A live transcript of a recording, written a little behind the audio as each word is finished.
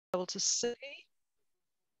able to see.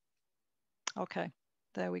 Okay,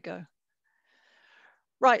 there we go.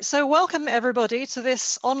 Right, so welcome everybody to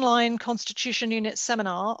this online Constitution Unit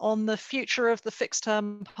seminar on the future of the Fixed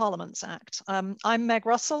Term Parliaments Act. I'm Meg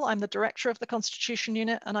Russell, I'm the director of the Constitution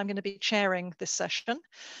Unit, and I'm going to be chairing this session.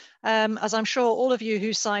 As I'm sure all of you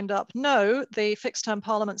who signed up know, the Fixed Term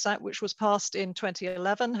Parliaments Act, which was passed in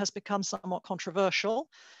 2011, has become somewhat controversial.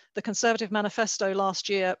 The Conservative manifesto last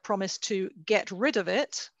year promised to get rid of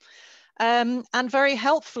it. And very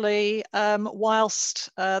helpfully, whilst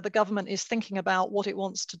the government is thinking about what it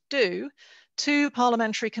wants to do, 2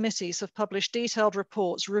 parliamentary committees have published detailed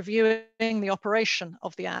reports reviewing the operation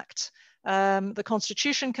of the Act. The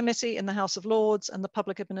Constitution Committee in the House of Lords and the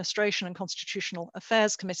Public Administration and Constitutional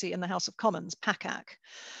Affairs Committee in the House of Commons, PACAC.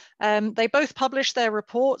 They both published their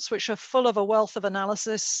reports, which are full of a wealth of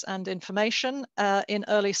analysis and information in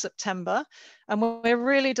early September. And we're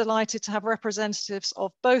really delighted to have representatives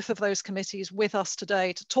of both of those committees with us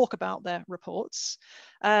today to talk about their reports.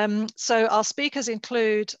 So our speakers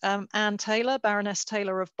include Anne Taylor, Baroness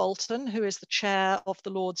Taylor of Bolton, who is the chair of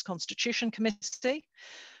the Lords Constitution Committee.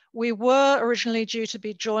 We were originally due to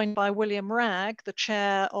be joined by William Ragg, the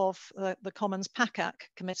chair of the Commons PACAC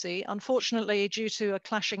committee. Unfortunately, due to a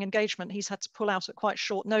clashing engagement, he's had to pull out at quite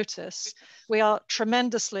short notice. We are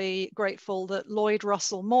tremendously grateful that Lloyd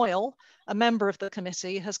Russell-Moyle, a member of the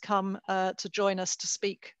committee, has come to join us to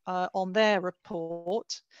speak on their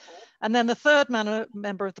report. And then the third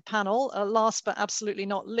member of the panel, last but absolutely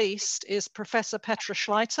not least, is Professor Petra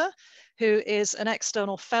Schleiter, who is an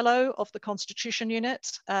external fellow of the Constitution Unit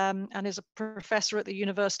and is a professor at the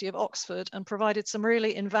University of Oxford, and provided some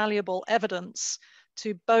really invaluable evidence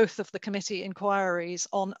to both of the committee inquiries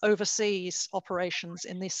on overseas operations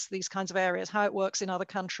in these kinds of areas, how it works in other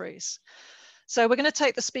countries. So we're going to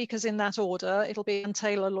take the speakers in that order. It'll be Anne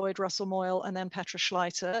Taylor, Lloyd Russell-Moyle, and then Petra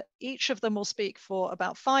Schleiter. Each of them will speak for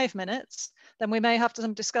about 5 minutes. Then we may have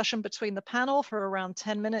some discussion between the panel for around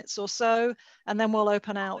 10 minutes or so, and then we'll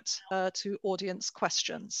open out to audience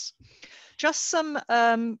questions. Just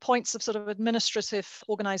some points of sort of administrative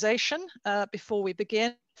organization before we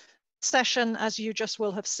begin. The session, as you just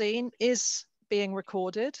will have seen, is being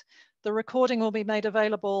recorded. The recording will be made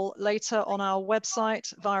available later on our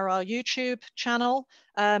website via our YouTube channel,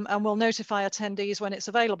 and we'll notify attendees when it's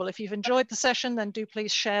available. If you've enjoyed the session, then do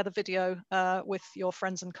please share the video with your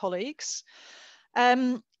friends and colleagues.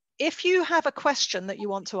 If you have a question that you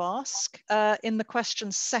want to ask in the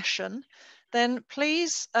questions session, then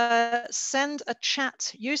please send a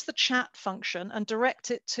chat, use the chat function and direct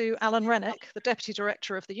it to Alan Rennick, the Deputy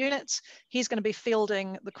Director of the unit. He's going to be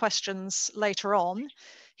fielding the questions later on.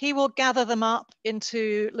 He will gather them up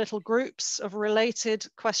into little groups of related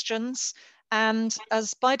questions, and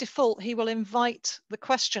as by default, he will invite the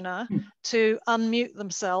questioner to unmute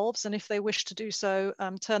themselves, and if they wish to do so,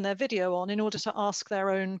 turn their video on in order to ask their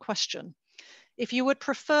own question. If you would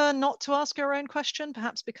prefer not to ask your own question,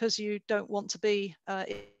 perhaps because you don't want to be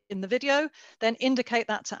in the video, then indicate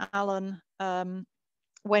that to Alan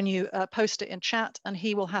when you post it in chat, and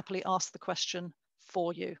he will happily ask the question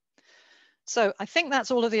for you. So I think that's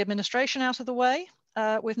all of the administration out of the way.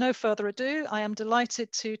 With no further ado, I am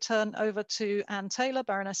delighted to turn over to Anne Taylor,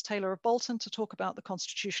 Baroness Taylor of Bolton, to talk about the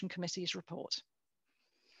Constitution Committee's report.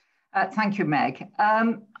 Thank you, Meg.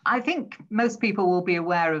 I think most people will be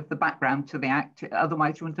aware of the background to the Act,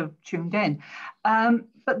 otherwise you wouldn't have tuned in.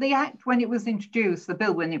 But the Act, when it was introduced, the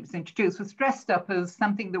bill when it was introduced, was dressed up as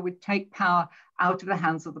something that would take power out of the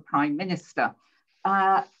hands of the Prime Minister.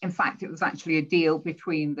 In fact, it was actually a deal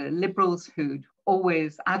between the Liberals, who'd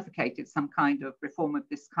always advocated some kind of reform of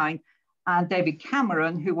this kind, and David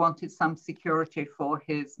Cameron, who wanted some security for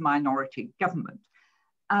his minority government.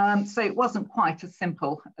 So it wasn't quite as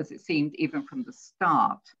simple as it seemed even from the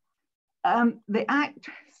start. The Act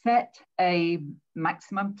set a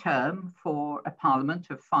maximum term for a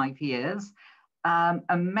parliament of 5 years, and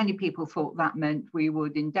many people thought that meant we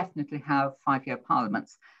would indefinitely have 5-year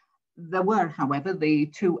parliaments. There were, however, the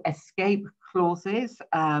 2 escape clauses,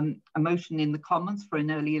 a motion in the Commons for an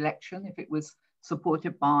early election if it was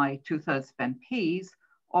supported by 2/3 of MPs,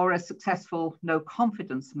 or a successful no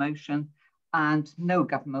confidence motion and no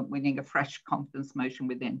government winning a fresh confidence motion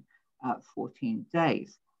within 14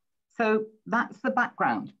 days. So that's the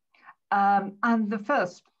background. And the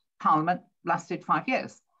first parliament lasted 5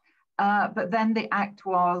 years. But then the Act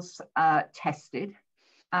was tested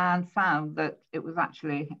and found that it was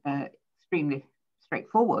actually extremely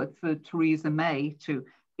straightforward for Theresa May to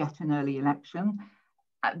get an early election.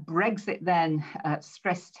 Brexit then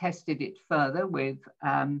stress tested it further with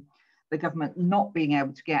the government not being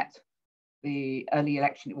able to get the early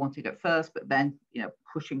election it wanted at first, but then, you know,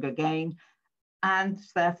 pushing again. And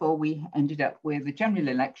therefore we ended up with a general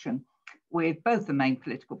election with both the main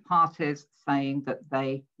political parties saying that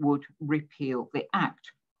they would repeal the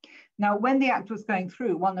Act. Now, when the Act was going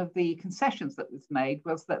through, one of the concessions that was made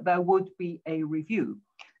was that there would be a review,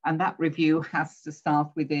 and that review has to start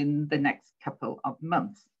within the next couple of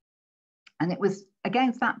months. And it was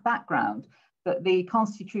against that background that the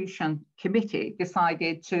Constitution Committee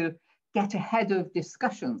decided to get ahead of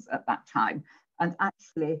discussions at that time and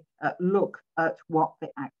actually look at what the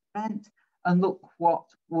Act meant and look what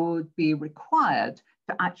would be required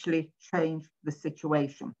to actually change the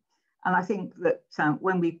situation. And I think that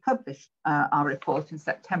when we published our report in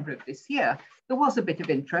September of this year, there was a bit of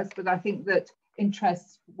interest, but I think that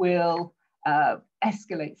interest will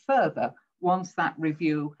escalate further once that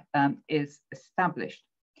review is established.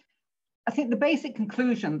 I think the basic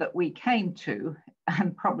conclusion that we came to,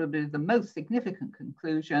 and probably the most significant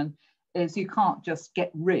conclusion, is you can't just get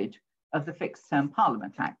rid of the Fixed Term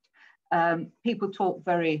Parliament Act. People talk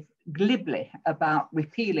very glibly about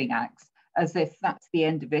repealing acts as if that's the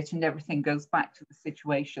end of it and everything goes back to the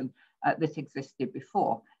situation that existed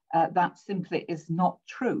before. That simply is not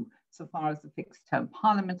true so far as the Fixed Term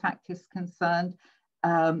Parliament Act is concerned.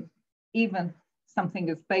 Even something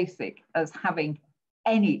as basic as having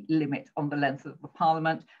any limit on the length of the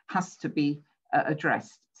Parliament has to be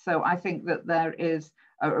addressed. So I think that there is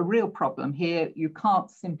a real problem here. You can't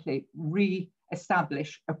simply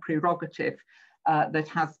re-establish a prerogative that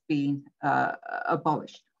has been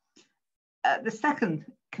abolished. The second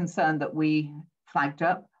concern that we flagged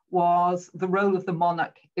up was the role of the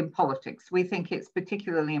monarch in politics. We think it's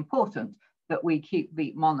particularly important that we keep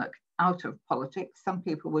the monarch out of politics. Some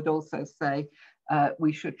people would also say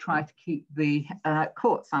we should try to keep the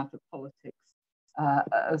courts out of politics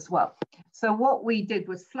as well. So what we did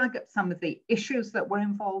was flag up some of the issues that were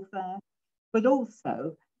involved there, but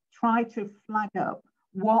also try to flag up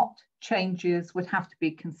what changes would have to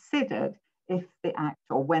be considered if the Act,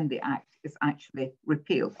 or when the Act, is actually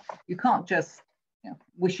repealed. You can't just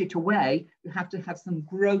wish it away. You have to have some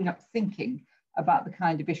grown-up thinking about the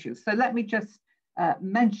kind of issues. So let me just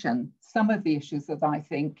mention some of the issues that I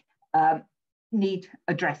think need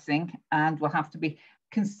addressing and will have to be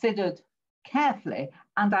considered carefully,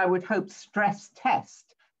 and I would hope stress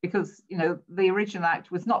test, because the original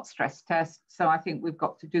Act was not stress test, so I think we've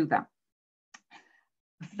got to do that.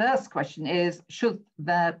 The first question is, should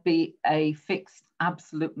there be a fixed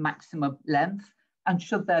absolute maximum length, and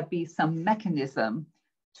should there be some mechanism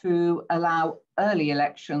to allow early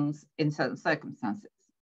elections in certain circumstances?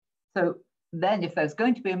 So then if there's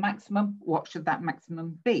going to be a maximum, what should that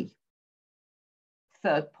maximum be?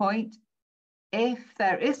 Third point, if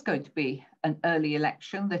there is going to be an early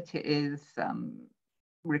election that is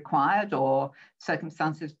required or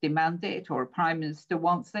circumstances demand it or a prime minister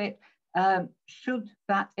wants it, should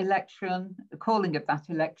that election, the calling of that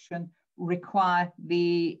election, require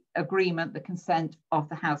the agreement, the consent of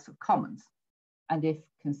the House of Commons? And if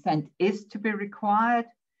consent is to be required,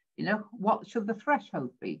 what should the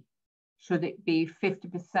threshold be? Should it be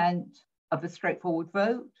 50% of a straightforward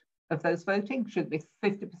vote of those voting? Should it be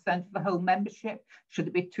 50% of the whole membership? Should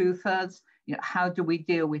it be 2/3? How do we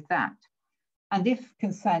deal with that? And if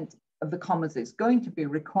consent of the Commons is going to be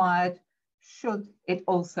required, should it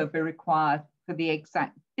also be required for the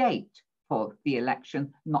exact date for the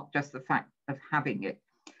election, not just the fact of having it?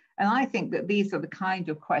 And I think that these are the kind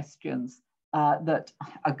of questions that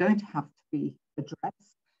are going to have to be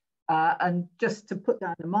addressed. And just to put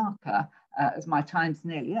down a marker, as my time's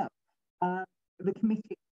nearly up, the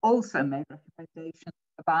committee also made recommendations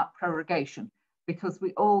about prorogation, because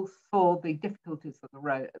we all saw the difficulties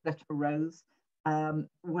that arose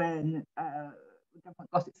when the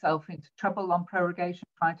government got itself into trouble on prorogation,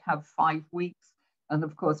 trying to have 5 weeks. And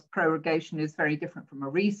of course, prorogation is very different from a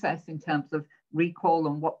recess in terms of recall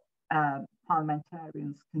and what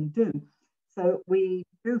parliamentarians can do. So we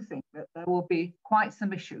do think that there will be quite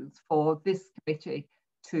some issues for this committee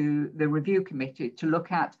the review committee to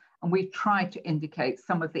look at, and we try to indicate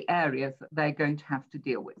some of the areas that they're going to have to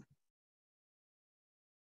deal with.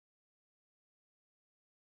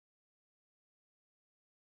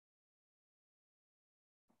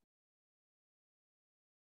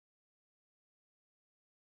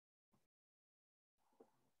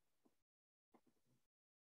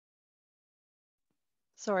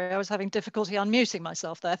 Sorry, I was having difficulty unmuting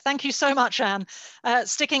myself there. Thank you so much, Anne.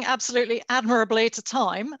 Sticking absolutely admirably to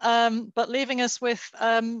time, but leaving us with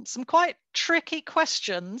some quite tricky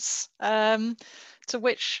questions to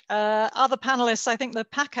which other panelists, I think the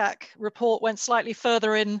PACAC report went slightly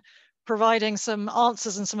further in providing some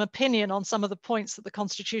answers and some opinion on some of the points that the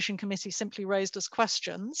Constitution Committee simply raised as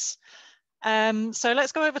questions. So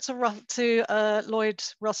let's go over to Lloyd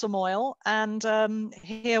Russell-Moyle and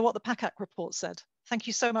hear what the PACAC report said. Thank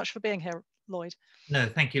you so much for being here, Lloyd. No,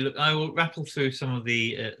 thank you. Look, I will rattle through some of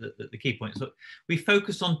the key points. Look, we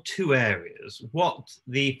focused on two areas: what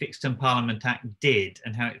the Fixed Term Parliament Act did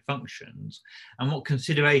and how it functions, and what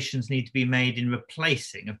considerations need to be made in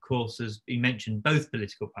replacing, of course, as we mentioned, both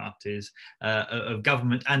political parties of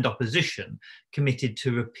government and opposition committed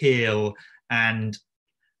to repeal and,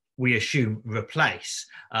 we assume, replace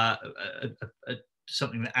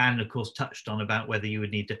something that Anne, of course, touched on about whether you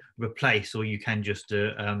would need to replace or you can just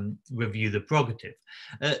review the prerogative.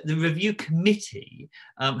 The review committee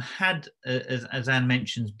had, as Anne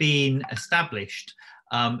mentions, been established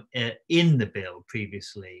in the bill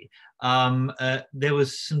previously. There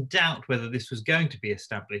was some doubt whether this was going to be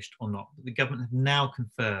established or not, but the government have now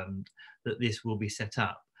confirmed that this will be set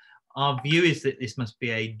up. Our view is that this must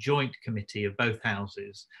be a joint committee of both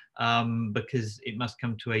houses because it must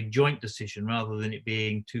come to a joint decision rather than it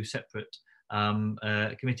being two separate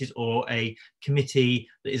committees or a committee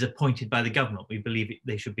that is appointed by the government. We believe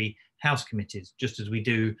they should be house committees, just as we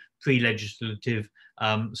do pre-legislative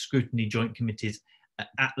scrutiny joint committees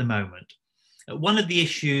at the moment. One of the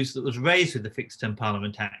issues that was raised with the Fixed Term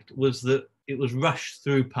Parliament Act was that it was rushed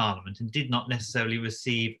through Parliament and did not necessarily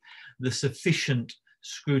receive the sufficient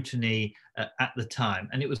scrutiny at the time.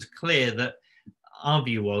 And it was clear that our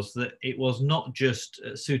view was that it was not just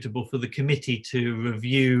suitable for the committee to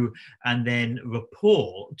review and then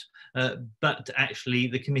report, but actually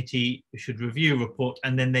the committee should review, report,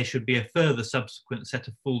 and then there should be a further subsequent set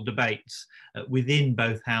of full debates within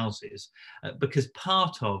both houses, because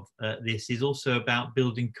part of this is also about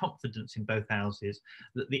building confidence in both houses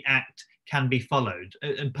that the Act can be followed.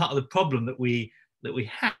 And part of the problem that we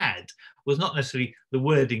had was not necessarily the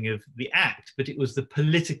wording of the Act, but it was the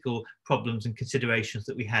political problems and considerations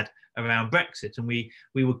that we had around Brexit. And we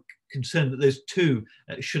were concerned that those two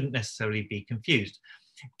shouldn't necessarily be confused.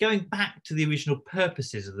 Going back to the original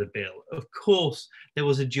purposes of the bill, of course, there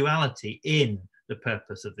was a duality in the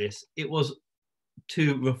purpose of this. It was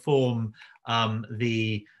to reform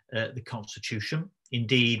the Constitution,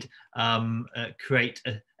 indeed create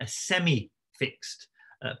a semi-fixed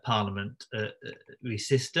parliamentary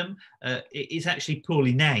system. It's actually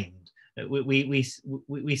poorly named. We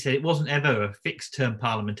said it wasn't ever a fixed term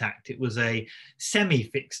Parliament Act, it was a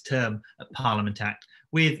semi-fixed term Parliament Act,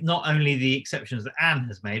 with not only the exceptions that Anne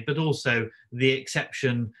has made, but also the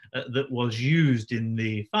exception that was used in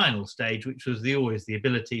the final stage, which was always the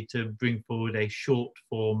ability to bring forward a short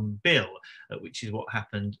form bill, which is what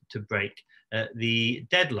happened to break the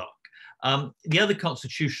deadlock. The other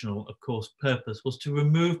constitutional, of course, purpose was to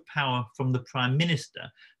remove power from the Prime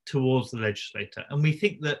Minister towards the legislator. And we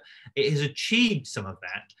think that it has achieved some of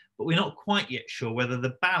that, but we're not quite yet sure whether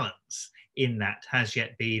the balance in that has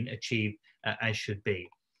yet been achieved as should be.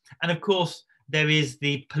 And of course, there is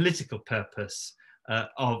the political purpose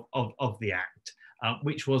of the Act,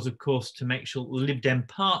 which was, of course, to make sure the Lib Dem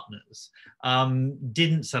partners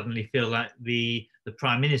didn't suddenly feel like the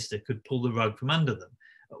Prime Minister could pull the rug from under them.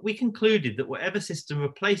 We concluded that whatever system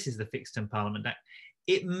replaces the Fixed Term Parliament Act,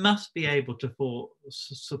 it must be able to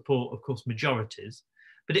support, of course, majorities,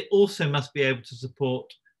 but it also must be able to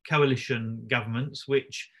support coalition governments,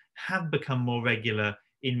 which have become more regular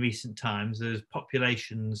in recent times as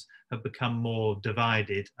populations have become more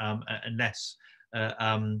divided and less,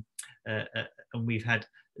 and we've had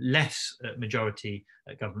less majority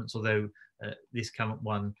governments, although this current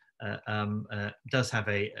one does have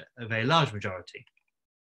a very large majority.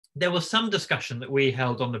 There was some discussion that we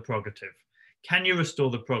held on the prerogative. Can you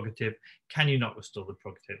restore the prerogative? Can you not restore the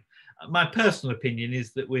prerogative? My personal opinion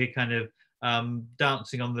is that we're kind of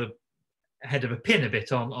dancing on the head of a pin a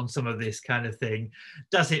bit on some of this kind of thing.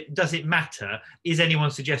 Does it matter? Is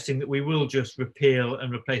anyone suggesting that we will just repeal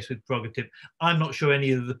and replace with prerogative? I'm not sure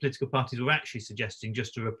any of the political parties were actually suggesting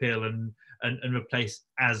just to repeal and replace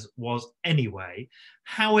as was anyway.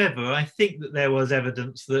 However, I think that there was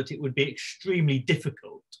evidence that it would be extremely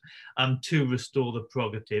difficult to restore the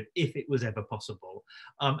prerogative if it was ever possible.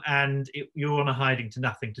 You're on a hiding to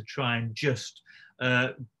nothing to try and just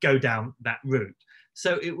go down that route.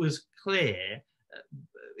 So it was clear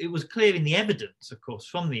in the evidence, of course,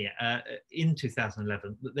 from the in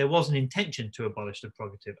 2011 that there was an intention to abolish the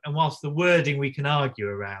prerogative. And whilst the wording we can argue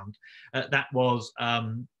around, that was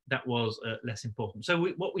less important. So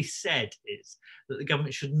what we said is that the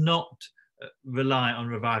government should not rely on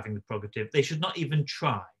reviving the prerogative. They should not even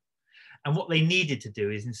try. And what they needed to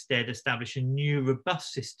do is instead establish a new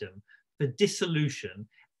robust system for dissolution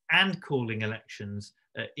and calling elections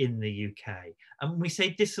in the UK. And we say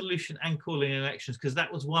dissolution and calling elections because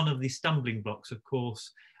that was one of the stumbling blocks, of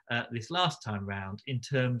course, this last time round, in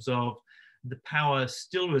terms of the power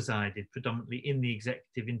still resided predominantly in the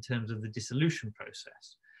executive in terms of the dissolution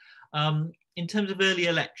process. In terms of early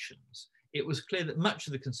elections, it was clear that much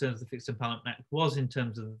of the concerns of the Fixed Term Parliament Act was in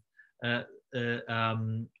terms of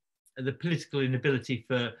the political inability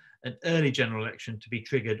for an early general election to be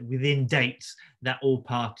triggered within dates that all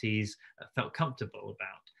parties felt comfortable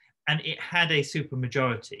about. And it had a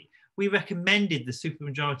supermajority. We recommended the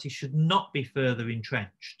supermajority should not be further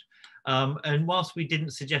entrenched. And whilst we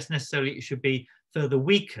didn't suggest necessarily it should be further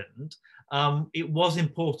weakened, it was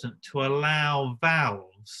important to allow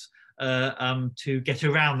valves to get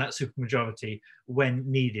around that supermajority when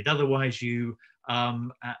needed. Otherwise, you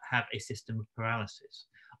have a system of paralysis.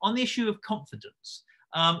 On the issue of confidence,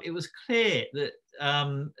 it was clear that,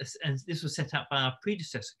 and this was set out by our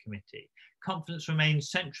predecessor committee, confidence remains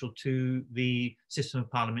central to the system of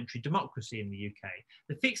parliamentary democracy in the UK.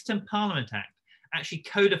 The Fixed Term Parliament Act actually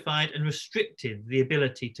codified and restricted the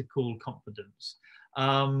ability to call confidence,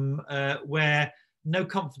 where no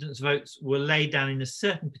confidence votes were laid down in a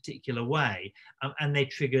certain particular way, and they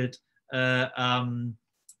triggered an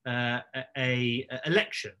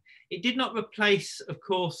election. It did not replace, of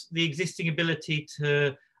course, the existing ability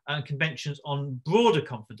to conventions on broader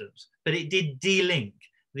confidence, but it did de-link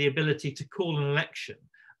the ability to call an election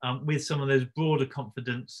with some of those broader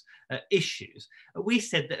confidence issues. We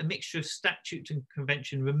said that a mixture of statute and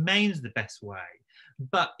convention remains the best way,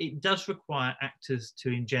 but it does require actors to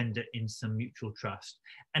engender in some mutual trust.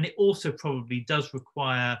 And it also probably does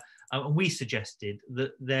require, and we suggested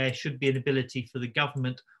that there should be an ability for the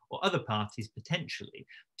government or other parties potentially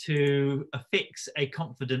to affix a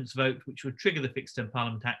confidence vote which would trigger the Fixed Term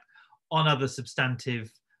Parliament Act on other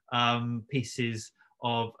substantive pieces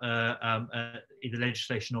of either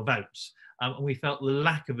legislation or votes. And we felt the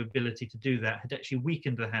lack of ability to do that had actually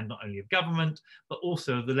weakened the hand not only of government, but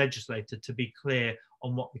also of the legislator to be clear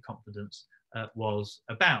on what the confidence was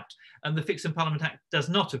about. And the Fixed Term Parliament Act does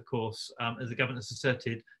not, of course, as the government has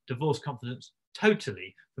asserted, divorce confidence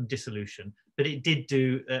totally from dissolution, but it did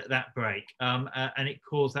do that break, and it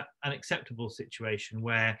caused that unacceptable situation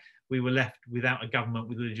where we were left without a government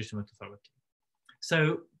with legitimate authority.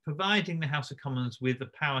 So providing the House of Commons with the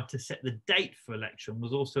power to set the date for election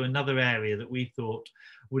was also another area that we thought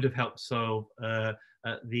would have helped solve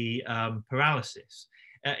the paralysis.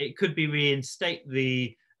 It could be reinstate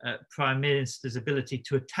the Prime Minister's ability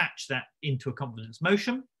to attach that into a confidence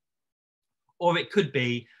motion, or it could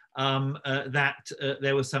be that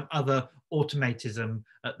there was some other automatism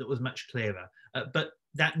that was much clearer. But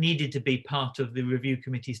that needed to be part of the review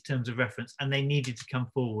committee's terms of reference, and they needed to come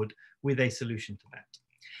forward with a solution to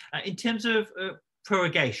that. In terms of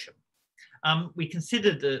prorogation, we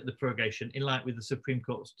considered the prorogation in light with the Supreme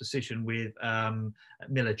Court's decision with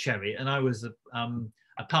Miller Cherry, and I was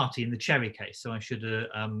a party in the Cherry case, so I should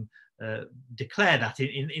declare that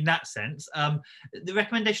in that sense. The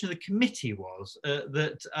recommendation of the committee was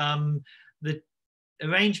that the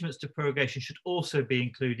arrangements to prorogation should also be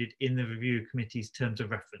included in the review committee's terms of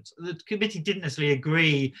reference. The committee didn't necessarily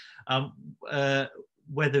agree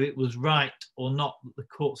whether it was right or not that the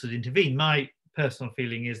courts had intervened. My personal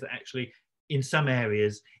feeling is that actually in some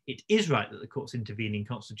areas it is right that the courts intervene in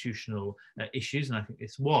constitutional issues, and I think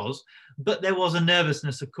this was, but there was a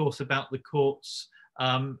nervousness, of course, about the courts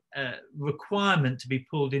requirement to be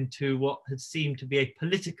pulled into what had seemed to be a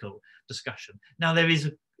political discussion. Now there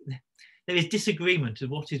is disagreement of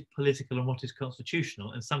what is political and what is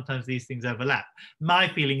constitutional, and sometimes these things overlap. My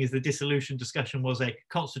feeling is the dissolution discussion was a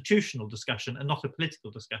constitutional discussion and not a political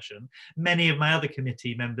discussion. Many of my other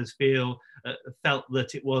committee members felt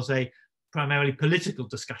that it was a primarily political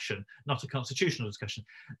discussion, not a constitutional discussion.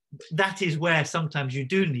 That is where sometimes you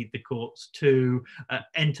do need the courts to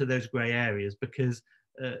enter those grey areas, because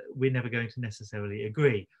we're never going to necessarily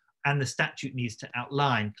agree. And the statute needs to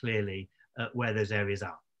outline clearly where those areas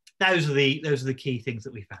are. Those are the key things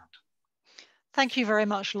that we found. Thank you very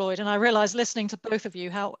much, Lloyd. And I realise, listening to both of you,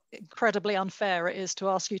 how incredibly unfair it is to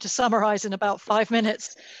ask you to summarise in about 5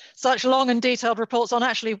 minutes such long and detailed reports on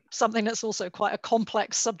actually something that's also quite a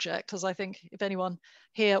complex subject, as I think, if anyone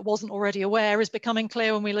here wasn't already aware, is becoming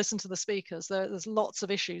clear when we listen to the speakers. There's lots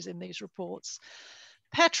of issues in these reports.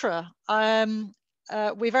 Petra,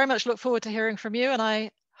 we very much look forward to hearing from you, and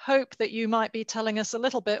I hope that you might be telling us a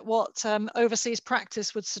little bit what overseas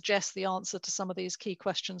practice would suggest the answer to some of these key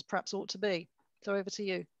questions perhaps ought to be. So over to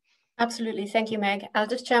you. Absolutely, thank you, Meg. I'll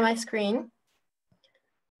just share my screen.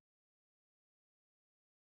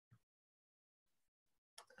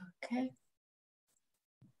 Okay.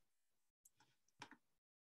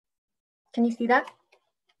 Can you see that?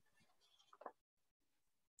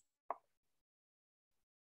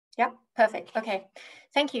 Yeah, perfect. Okay,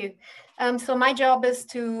 thank you. So my job is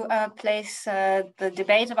to place the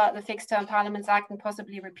debate about the Fixed Term Parliaments Act and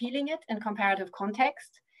possibly repealing it in comparative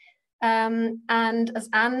context. And as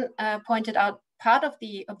Anne pointed out, part of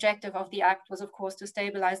the objective of the Act was, of course, to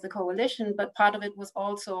stabilize the coalition, but part of it was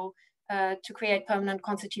also to create permanent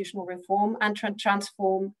constitutional reform and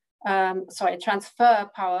transfer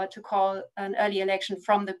power to call an early election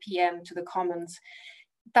from the PM to the Commons.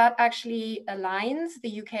 That actually aligns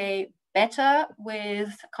the UK better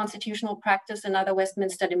with constitutional practice in other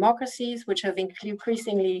Westminster democracies, which have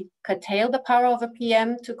increasingly curtailed the power of a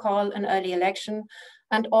PM to call an early election,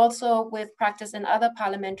 and also with practice in other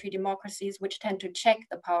parliamentary democracies, which tend to check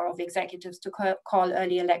the power of executives to call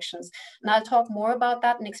early elections. And I'll talk more about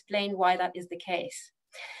that and explain why that is the case.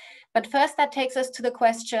 But first, that takes us to the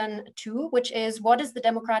question 2, which is, what is the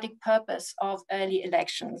democratic purpose of early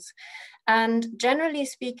elections? And generally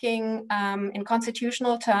speaking, in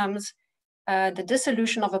constitutional terms, the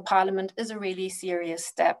dissolution of a parliament is a really serious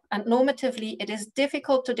step. And normatively, it is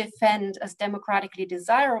difficult to defend as democratically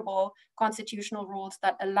desirable constitutional rules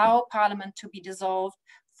that allow parliament to be dissolved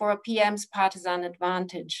for a PM's partisan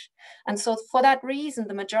advantage. And so for that reason,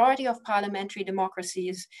 the majority of parliamentary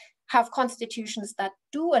democracies have constitutions that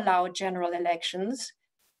do allow general elections,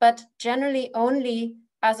 but generally only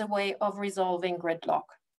as a way of resolving gridlock.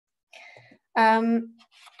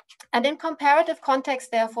 And in comparative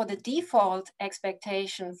context, therefore, the default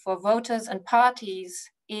expectation for voters and parties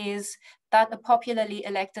is that a popularly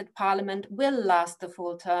elected parliament will last the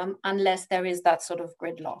full term unless there is that sort of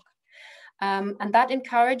gridlock. And that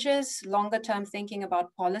encourages longer term thinking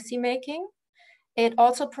about policy making. It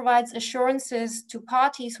also provides assurances to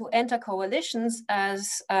parties who enter coalitions,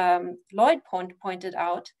 as Lloyd pointed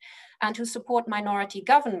out, and who support minority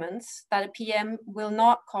governments, that a PM will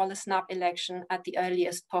not call a snap election at the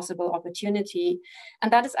earliest possible opportunity.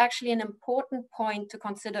 And that is actually an important point to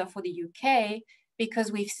consider for the UK,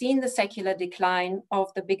 because we've seen the secular decline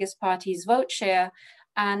of the biggest party's vote share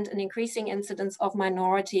and an increasing incidence of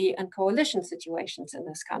minority and coalition situations in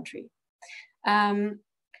this country.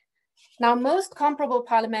 Now, most comparable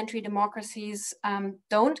parliamentary democracies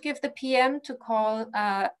don't give the PM to call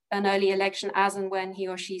an early election as and when he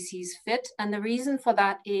or she sees fit. And the reason for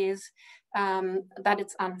that is that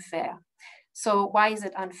it's unfair. So why is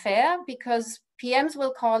it unfair? Because PMs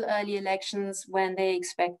will call early elections when they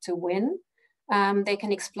expect to win. They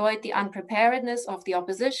can exploit the unpreparedness of the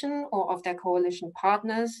opposition or of their coalition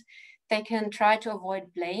partners. They can try to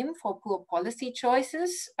avoid blame for poor policy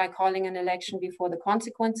choices by calling an election before the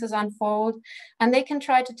consequences unfold. And they can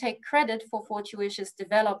try to take credit for fortuitous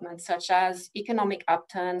developments, such as economic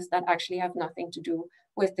upturns that actually have nothing to do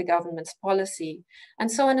with the government's policy.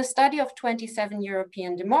 And so in a study of 27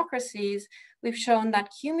 European democracies, we've shown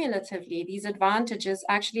that cumulatively, these advantages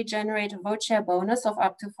actually generate a vote share bonus of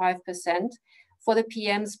up to 5% for the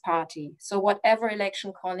PM's party. So whatever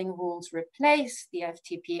election calling rules replace the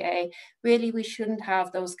FTPA, really we shouldn't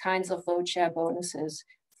have those kinds of vote share bonuses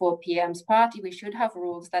for PM's party. We should have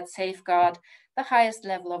rules that safeguard the highest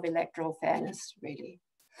level of electoral fairness, really.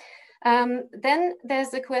 Then there's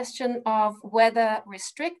the question of whether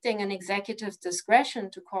restricting an executive's discretion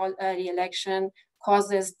to call early election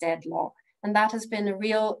causes deadlock. And that has been a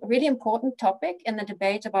really important topic in the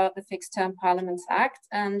debate about the Fixed Term Parliaments Act.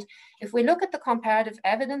 And if we look at the comparative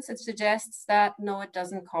evidence, it suggests that no, it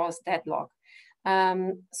doesn't cause deadlock.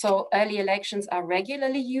 So early elections are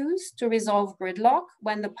regularly used to resolve gridlock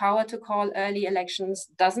when the power to call early elections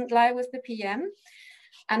doesn't lie with the PM.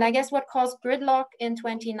 And I guess what caused gridlock in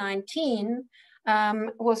 2019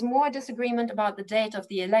 was more disagreement about the date of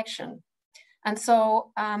the election. And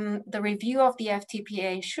so the review of the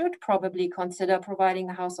FTPA should probably consider providing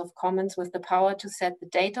the House of Commons with the power to set the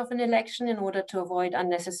date of an election in order to avoid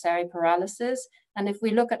unnecessary paralysis. And if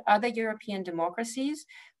we look at other European democracies,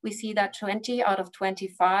 we see that 20 out of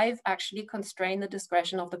 25 actually constrain the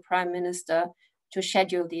discretion of the Prime Minister to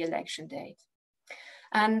schedule the election date.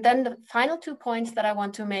 And then the final 2 points that I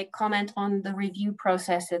want to make comment on the review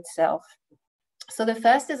process itself. So the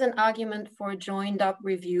first is an argument for a joined up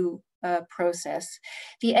review process.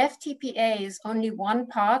 The FTPA is only one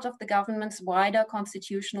part of the government's wider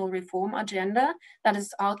constitutional reform agenda that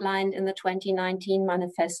is outlined in the 2019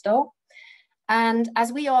 manifesto. And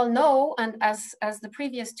as we all know, and as the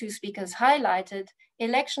previous 2 speakers highlighted,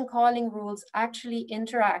 election calling rules actually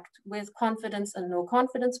interact with confidence and no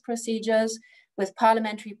confidence procedures, with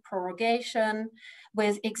parliamentary prorogation,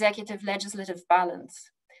 with executive legislative balance.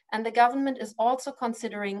 And the government is also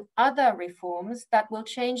considering other reforms that will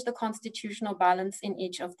change the constitutional balance in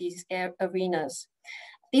each of these arenas.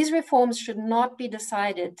 These reforms should not be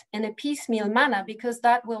decided in a piecemeal manner because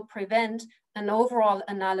that will prevent an overall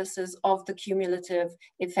analysis of the cumulative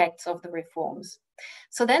effects of the reforms.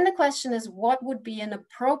 So then the question is, what would be an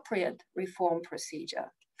appropriate reform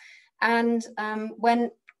procedure? And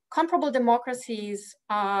when comparable democracies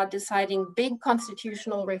are deciding big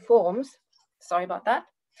constitutional reforms, sorry about that,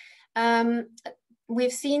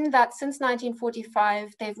 we've seen that since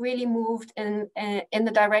 1945, they've really moved in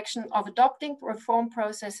the direction of adopting reform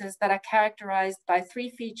processes that are characterized by 3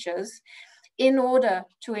 features in order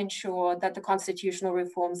to ensure that the constitutional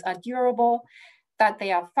reforms are durable, that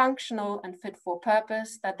they are functional and fit for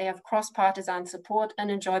purpose, that they have cross-partisan support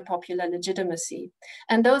and enjoy popular legitimacy.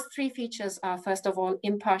 And those 3 features are, first of all,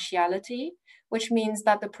 impartiality, which means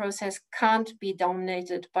that the process can't be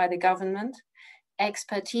dominated by the government.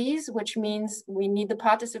 Expertise, which means we need the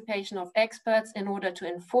participation of experts in order to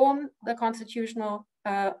inform the constitutional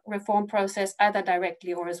reform process, either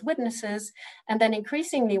directly or as witnesses. And then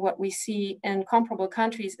increasingly what we see in comparable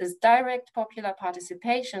countries is direct popular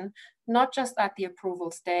participation, not just at the approval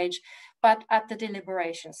stage, but at the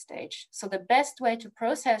deliberation stage. So the best way to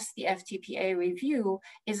process the FTPA review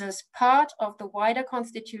is as part of the wider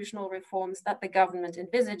constitutional reforms that the government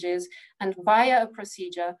envisages and via a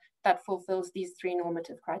procedure that fulfills these 3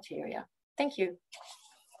 normative criteria. Thank you.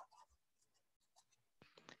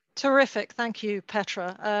 Terrific, thank you,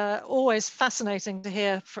 Petra. Always fascinating to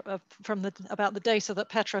hear about the data that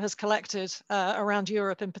Petra has collected around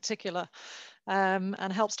Europe in particular,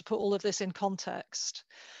 and helps to put all of this in context.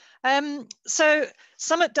 So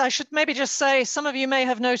I should maybe just say, some of you may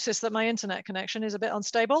have noticed that my internet connection is a bit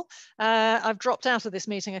unstable. I've dropped out of this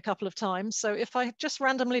meeting a couple of times. So if I just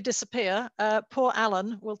randomly disappear, poor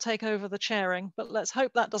Alan will take over the chairing, but let's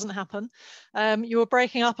hope that doesn't happen. You were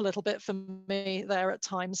breaking up a little bit for me there at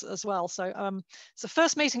times as well. So it's the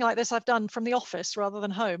first meeting like this I've done from the office rather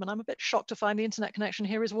than home. And I'm a bit shocked to find the internet connection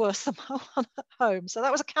here is worse than my one at home. So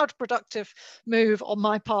that was a counterproductive move on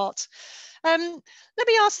my part. Let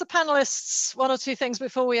me ask the panelists 1 or 2 things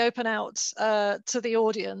before we open out to the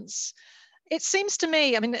audience. It seems to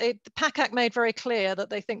me, I mean, the PAC Act made very clear that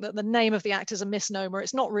they think that the name of the Act is a misnomer.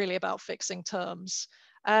 It's not really about fixing terms,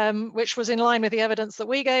 which was in line with the evidence that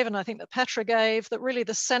we gave, and I think that Petra gave, that really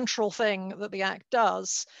the central thing that the Act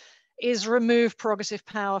does is remove prerogative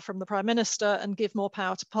power from the Prime Minister and give more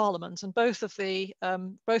power to Parliament. And both of the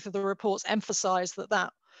reports emphasise that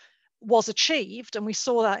that was achieved, and we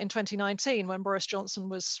saw that in 2019 when Boris Johnson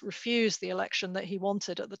was refused the election that he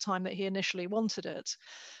wanted at the time that he initially wanted it.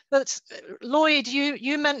 But Lloyd,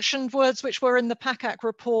 you mentioned words which were in the PAC Act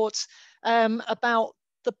report about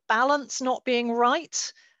the balance not being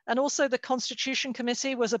right, and also the Constitution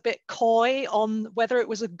Committee was a bit coy on whether it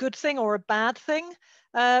was a good thing or a bad thing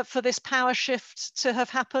for this power shift to have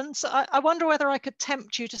happened. So I wonder whether I could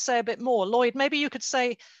tempt you to say a bit more. Lloyd, maybe you could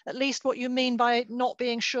say at least what you mean by not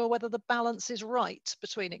being sure whether the balance is right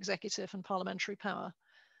between executive and parliamentary power.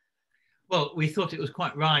 Well, we thought it was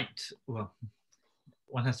quite right. Well,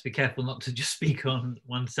 one has to be careful not to just speak on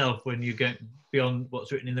oneself when you go beyond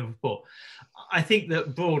what's written in the report. I think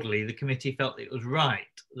that broadly the committee felt it was right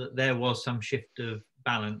that there was some shift of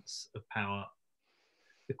balance of power.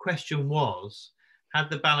 The question was, had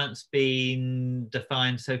the balance been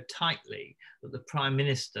defined so tightly that the Prime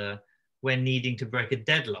Minister, when needing to break a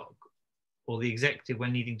deadlock, or the executive,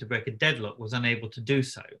 when needing to break a deadlock, was unable to do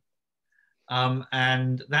so?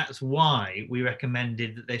 And that's why we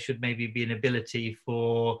recommended that there should maybe be an ability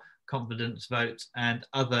for confidence votes and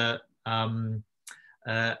other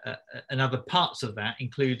parts of that,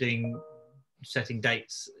 including setting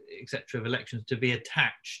dates, etc., of elections, to be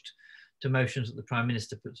attached to motions that the Prime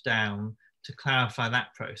Minister puts down to clarify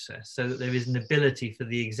that process, so that there is an ability for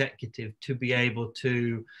the executive to be able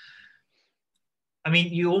to, I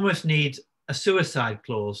mean, you almost need a suicide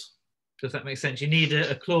clause. Does that make sense? You need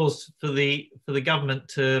a clause for the government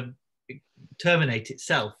to terminate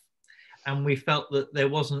itself. And we felt that there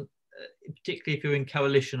wasn't, particularly if you're in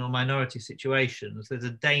coalition or minority situations, there's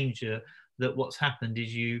a danger that what's happened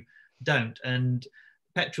is you don't. And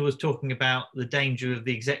Petra was talking about the danger of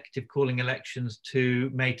the executive calling elections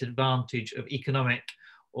to make advantage of economic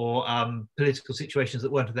or political situations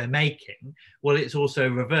that weren't of their making. Well, it's also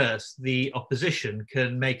reverse. The opposition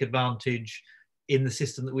can make advantage in the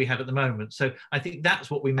system that we had at the moment. So I think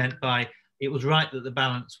that's what we meant by it was right that the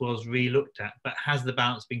balance was re-looked at, but has the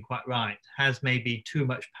balance been quite right? Has maybe too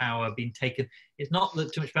much power been taken? It's not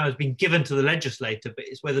that too much power has been given to the legislator, but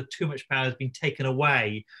it's whether too much power has been taken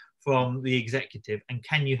away from the executive, and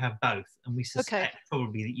can you have both? And we suspect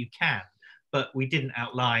probably that you can, but we didn't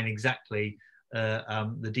outline exactly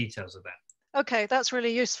the details of that. Okay, that's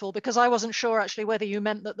really useful, because I wasn't sure actually whether you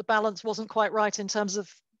meant that the balance wasn't quite right in terms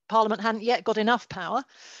of Parliament hadn't yet got enough power,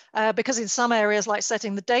 because in some areas like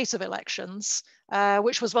setting the date of elections,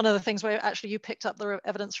 which was one of the things where actually you picked up the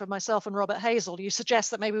evidence from myself and Robert Hazel, you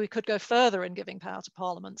suggest that maybe we could go further in giving power to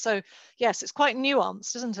Parliament. So yes, it's quite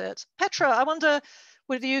nuanced, isn't it? Petra, I wonder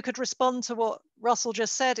whether you could respond to what Russell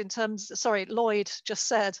just said in terms, sorry, Lloyd just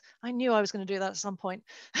said. I knew I was going to do that at some point.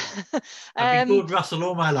 I've been called Russell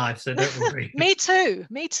all my life, so don't worry. me too,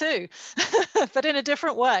 but in a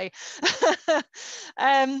different way.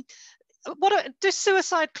 Do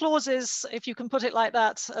suicide clauses, if you can put it like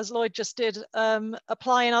that, as Lloyd just did,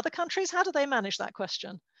 apply in other countries? How do they manage that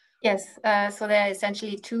question? Yes, so there are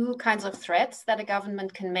essentially two kinds of threats that a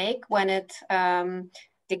government can make when it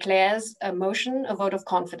declares a motion a vote of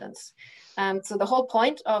confidence. So the whole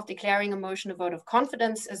point of declaring a motion a vote of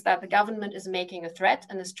confidence is that the government is making a threat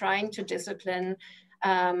and is trying to discipline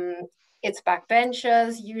its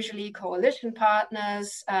backbenchers, usually coalition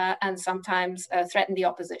partners, and sometimes threaten the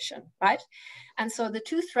opposition, right? And so the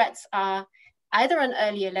two threats are either an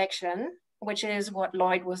early election, which is what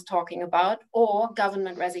Lloyd was talking about, or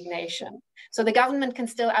government resignation. So the government can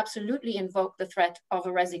still absolutely invoke the threat of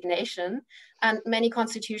a resignation, and many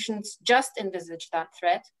constitutions just envisage that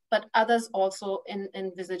threat, but others also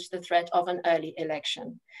envisage the threat of an early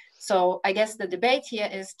election. So I guess the debate here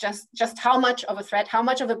is just how much of a threat, how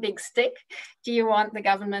much of a big stick do you want the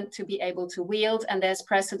government to be able to wield? And there's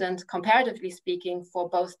precedent, comparatively speaking, for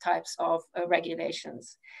both types of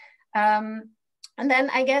regulations. And then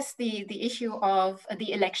I guess the issue of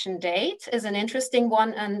the election date is an interesting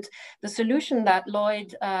one. And the solution that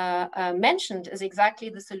Lloyd mentioned is exactly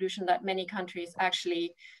the solution that many countries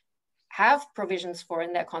actually have provisions for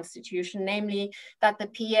in their constitution, namely that the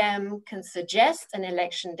PM can suggest an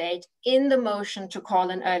election date in the motion to call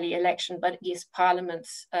an early election, but it is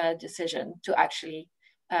Parliament's decision to actually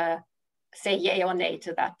say yay or nay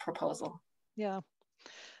to that proposal. Yeah.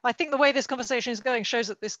 I think the way this conversation is going shows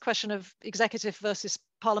that this question of executive versus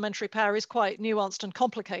parliamentary power is quite nuanced and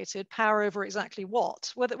complicated. Power over exactly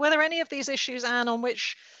what? Were there any of these issues, Anne, on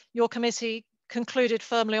which your committee concluded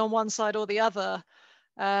firmly on one side or the other,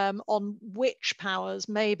 on which powers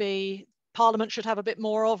maybe Parliament should have a bit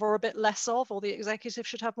more of or a bit less of, or the executive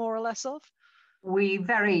should have more or less of? We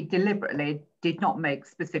very deliberately did not make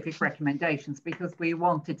specific recommendations because we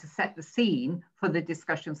wanted to set the scene for the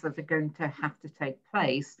discussions that are going to have to take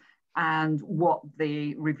place and what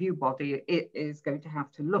the review body is going to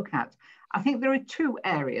have to look at. I think there are two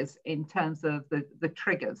areas in terms of the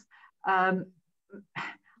triggers. In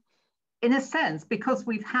a sense, because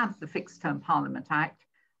we've had the Fixed Term Parliament Act,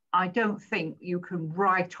 I don't think you can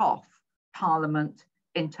write off Parliament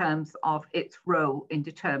in terms of its role in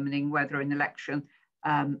determining whether an election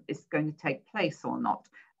is going to take place or not.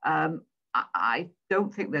 I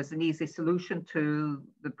don't think there's an easy solution to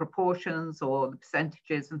the proportions or the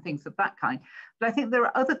percentages and things of that kind. But I think there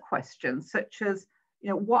are other questions such as,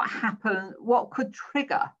 what could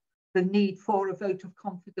trigger the need for a vote of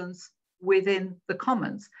confidence within the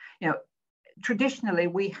Commons? Traditionally,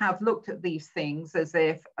 we have looked at these things as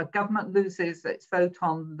if a government loses its vote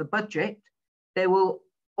on the budget, they will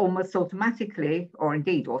almost automatically, or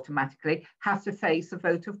indeed automatically, have to face a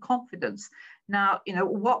vote of confidence. Now,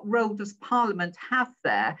 what role does Parliament have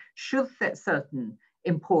there? Should certain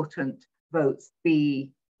important votes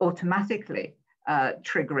be automatically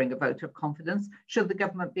triggering a vote of confidence? Should the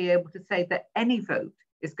government be able to say that any vote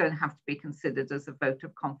is going to have to be considered as a vote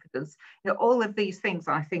of confidence? All of these things,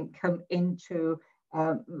 I think, come into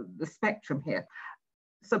the spectrum here.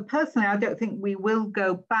 So personally, I don't think we will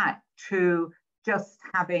go back to just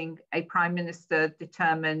having a prime minister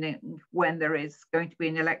determining when there is going to be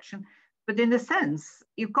an election. But in a sense,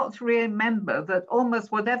 you've got to remember that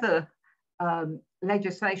almost whatever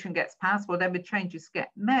legislation gets passed, whatever changes get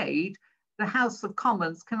made, the House of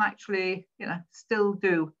Commons can actually, still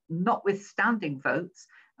do notwithstanding votes.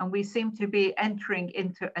 And we seem to be entering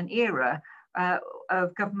into an era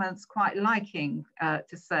of governments quite liking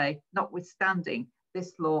to say, notwithstanding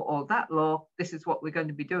this law or that law, this is what we're going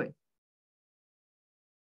to be doing.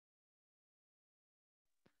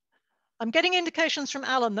 I'm getting indications from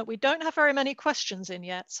Alan that we don't have very many questions in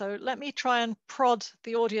yet. So let me try and prod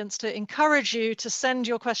the audience to encourage you to send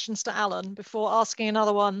your questions to Alan before asking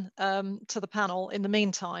another one to the panel in the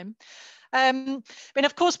meantime.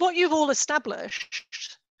 Of course, what you've all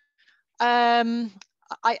established,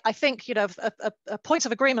 I think, you know, a point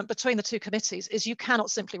of agreement between the two committees is you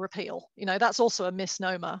cannot simply repeal. You know, that's also a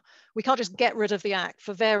misnomer. We can't just get rid of the Act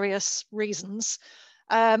for various reasons.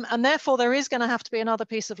 And therefore, there is going to have to be another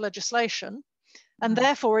piece of legislation. And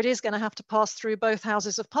therefore, it is going to have to pass through both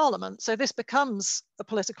houses of Parliament. So this becomes a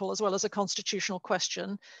political as well as a constitutional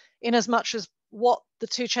question, in as much as what the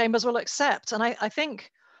two chambers will accept. And I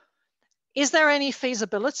think, is there any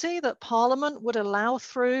feasibility that Parliament would allow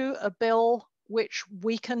through a bill which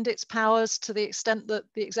weakened its powers to the extent that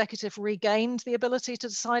the executive regained the ability to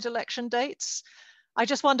decide election dates? I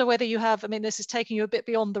just wonder whether you have, I mean, this is taking you a bit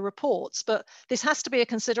beyond the reports, but this has to be a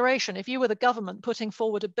consideration. If you were the government putting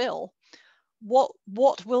forward a bill, what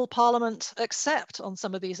will Parliament accept on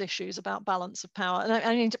some of these issues about balance of power? And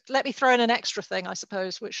I mean, let me throw in an extra thing, I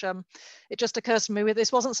suppose, which it just occurs to me with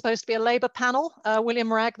this wasn't supposed to be a Labour panel.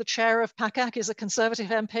 William Ragg, the chair of PACAC, is a Conservative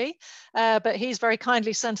MP, but he's very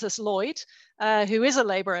kindly sent us Lloyd, who is a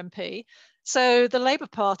Labour MP. So the Labour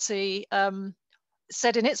Party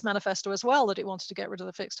said in its manifesto as well that it wanted to get rid of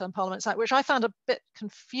the Fixed Term Parliaments Act, which I found a bit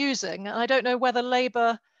confusing. And I don't know whether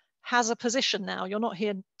Labour has a position now. You're not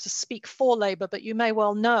here to speak for Labour, but you may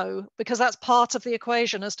well know, because that's part of the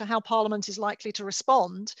equation as to how Parliament is likely to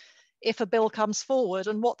respond if a bill comes forward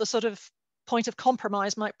and what the sort of point of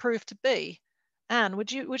compromise might prove to be. Anne,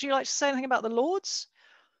 would you like to say anything about the Lords?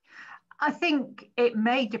 I think it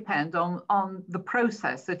may depend on the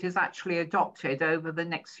process that is actually adopted over the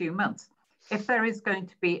next few months. If there is going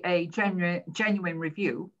to be a genuine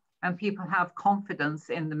review and people have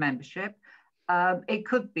confidence in the membership, it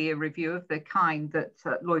could be a review of the kind that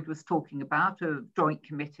Lloyd was talking about, of joint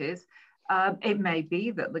committees. It may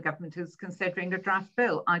be that the government is considering a draft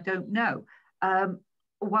bill. I don't know.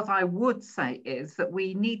 What I would say is that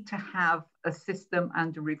we need to have a system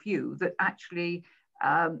and a review that actually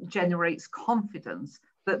generates confidence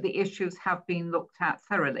that the issues have been looked at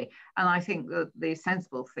thoroughly. And I think that the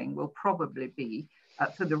sensible thing will probably be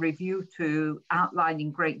for the review to outline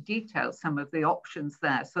in great detail some of the options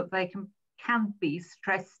there so that they can be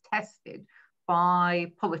stress tested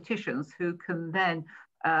by politicians who can then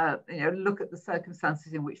look at the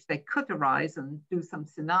circumstances in which they could arise and do some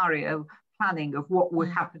scenario planning of what would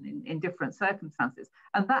happen in different circumstances.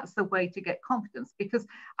 And that's the way to get confidence, because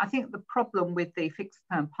I think the problem with the Fixed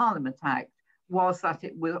Term Parliament Act was that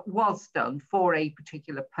it was done for a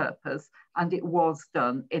particular purpose and it was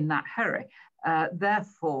done in that hurry.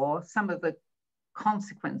 Therefore, some of the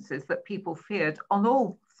consequences that people feared on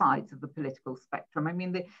all sides of the political spectrum. I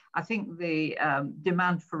mean, I think the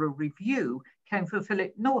demand for a review came from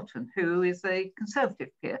Philip Norton, who is a Conservative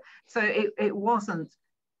peer. So it wasn't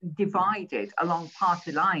divided along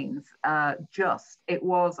party lines it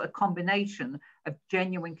was a combination of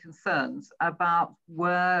genuine concerns about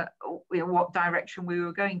what direction we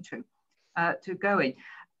were going to go in.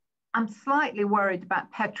 I'm slightly worried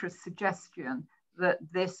about Petra's suggestion that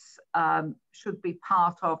this should be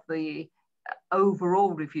part of the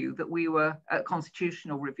overall review that we were,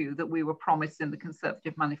 constitutional review that we were promised in the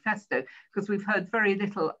Conservative manifesto, because we've heard very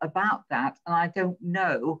little about that. And I don't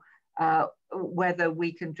know whether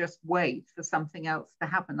we can just wait for something else to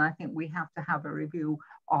happen. I think we have to have a review,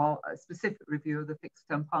 or a specific review of the Fixed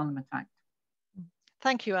Term Parliament Act.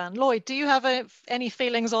 Thank you, Anne. Lloyd, do you have any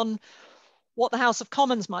feelings on what the House of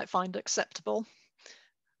Commons might find acceptable?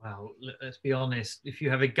 Well, let's be honest, if you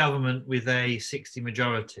have a government with a 60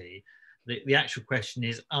 majority, the actual question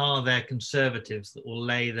is, are there Conservatives that will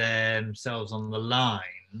lay themselves on the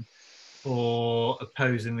line for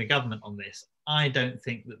opposing the government on this? I don't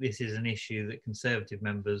think that this is an issue that Conservative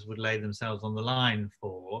members would lay themselves on the line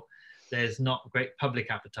for. There's not great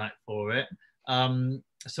public appetite for it.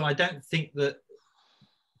 So I don't think that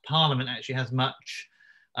Parliament actually has much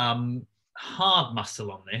hard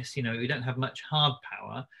muscle on this. You know, we don't have much hard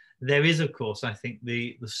power. There is, of course, I think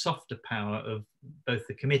the softer power of both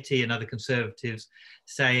the committee and other Conservatives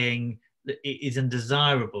saying that it is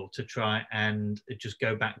undesirable to try and just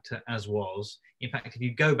go back to as was. In fact, if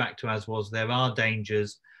you go back to as was, there are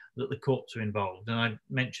dangers that the courts are involved. And I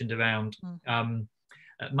mentioned around,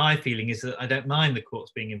 my feeling is that I don't mind the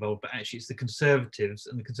courts being involved, but actually it's the Conservatives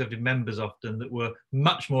and the Conservative members often that were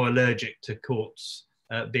much more allergic to courts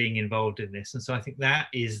being involved in this. And so I think that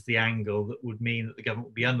is the angle that would mean that the government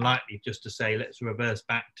would be unlikely just to say, let's reverse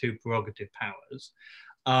back to prerogative powers,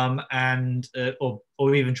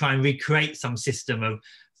 or even try and recreate some system of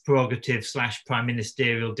prerogative / prime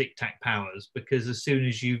ministerial diktat powers, because as soon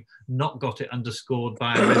as you've not got it underscored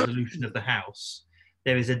by a resolution of the House,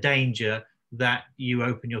 there is a danger that you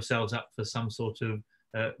open yourselves up for some sort of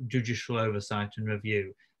judicial oversight and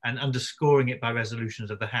review. And underscoring it by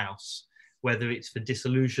resolutions of the House whether it's for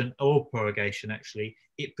dissolution or prorogation, actually,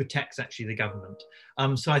 it protects actually the government.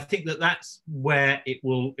 So I think that that's where it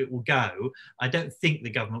will go. I don't think the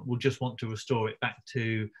government will just want to restore it back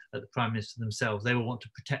to the Prime Minister themselves. They will want to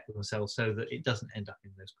protect themselves so that it doesn't end up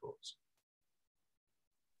in those courts.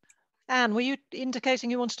 Anne, were you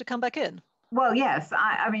indicating you wanted to come back in? Well, yes.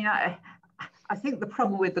 I mean, I think the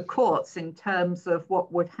problem with the courts in terms of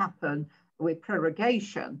what would happen with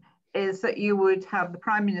prorogation is that you would have the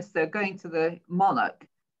Prime Minister going to the monarch,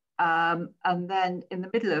 and then in the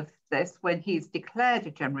middle of this, when he's declared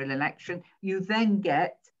a general election, you then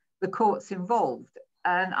get the courts involved.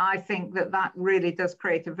 And I think that that really does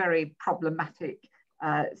create a very problematic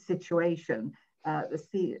situation.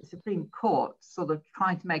 The Supreme Court sort of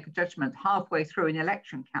trying to make a judgment halfway through an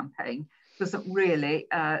election campaign doesn't really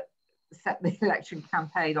set the election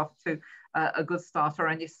campaign off to a good start or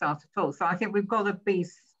any start at all. So I think we've got to be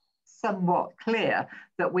somewhat clear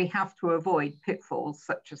that we have to avoid pitfalls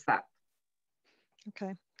such as that.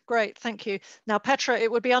 Okay, great, thank you. Now, Petra,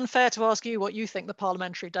 it would be unfair to ask you what you think the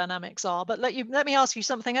parliamentary dynamics are, but let me ask you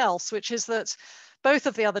something else, which is that both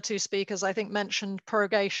of the other two speakers, I think, mentioned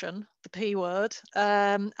prorogation, the P word,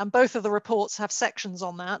 and both of the reports have sections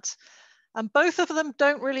on that. And both of them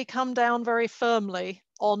don't really come down very firmly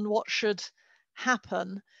on what should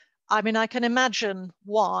happen. I mean, I can imagine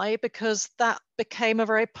why, because that became a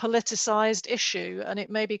very politicized issue, and it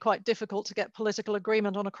may be quite difficult to get political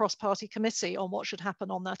agreement on a cross-party committee on what should happen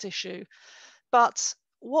on that issue. But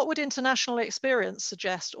what would international experience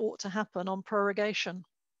suggest ought to happen on prorogation?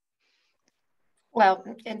 Well,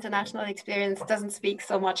 international experience doesn't speak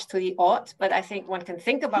so much to the ought, but I think one can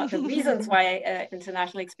think about the reasons why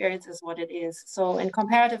international experience is what it is. So in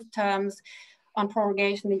comparative terms, on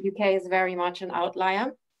prorogation, the UK is very much an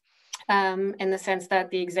outlier in the sense that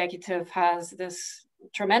the executive has this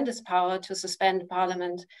tremendous power to suspend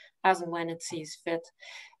Parliament as and when it sees fit.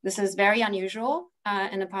 This is very unusual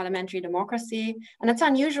in a parliamentary democracy, and it's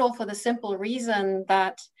unusual for the simple reason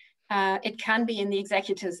that it can be in the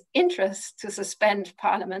executive's interest to suspend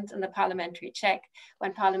Parliament and the parliamentary check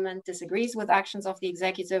when Parliament disagrees with actions of the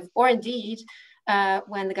executive, or indeed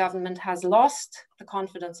when the government has lost the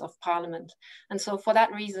confidence of Parliament. And so for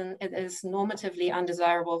that reason, it is normatively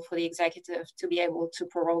undesirable for the executive to be able to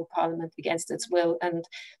prorogue Parliament against its will. And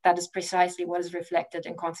that is precisely what is reflected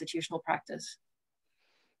in constitutional practice.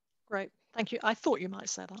 Great, thank you. I thought you might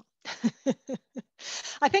say that.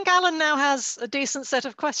 I think Alan now has a decent set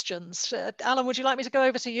of questions. Alan, would you like me to go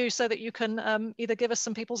over to you so that you can either give us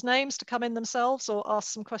some people's names to come in themselves or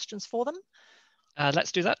ask some questions for them?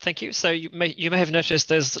 Let's do that. Thank you. So you may have noticed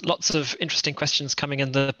there's lots of interesting questions coming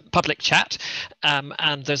in the public chat,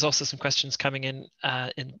 and there's also some questions coming in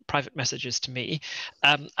private messages to me.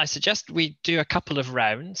 I suggest we do a couple of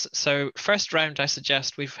rounds. So first round, I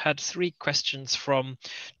suggest we've had 3 questions from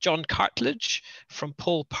John Cartledge, from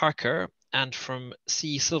Paul Parker, and from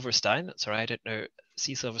C. Silverstein. Sorry, I don't know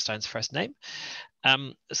C. Silverstein's first name.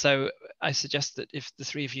 So I suggest that if the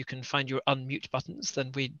 3 of you can find your unmute buttons,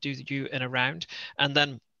 then we do you in a round. And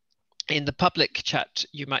then in the public chat,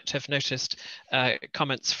 you might have noticed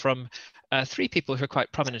comments from 3 people who are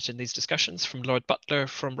quite prominent in these discussions, from Lord Butler,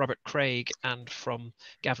 from Robert Craig, and from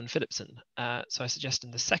Gavin Phillipson. So I suggest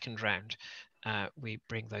in the second round, we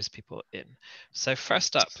bring those people in. So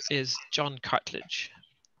first up is John Cartledge.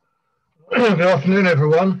 Good afternoon,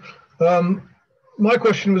 everyone. My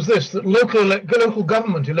question was this, that local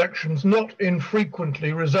government elections not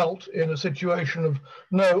infrequently result in a situation of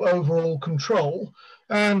no overall control,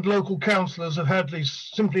 and local councillors have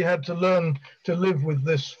simply had to learn to live with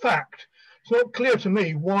this fact. It's not clear to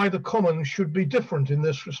me why the Commons should be different in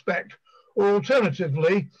this respect, or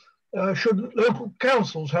alternatively, should local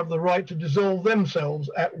councils have the right to dissolve themselves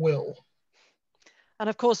at will? And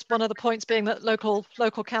of course, one of the points being that local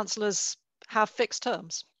councillors have fixed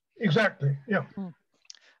terms. Exactly, yeah.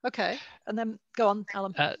 Okay, and then go on,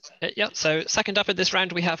 Alan. Yeah, so second up in this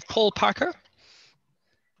round, we have Paul Parker.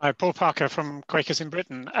 Hi, Paul Parker from Quakers in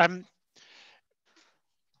Britain.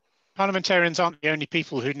 Parliamentarians aren't the only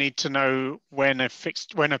people who need to know when a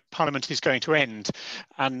parliament is going to end.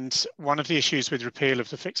 And one of the issues with repeal of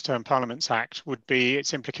the Fixed Term Parliaments Act would be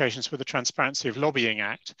its implications for the Transparency of Lobbying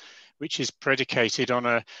Act, which is predicated on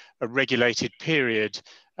a regulated period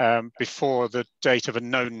before the date of a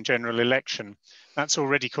known general election. That's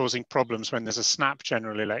already causing problems when there's a snap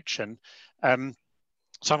general election.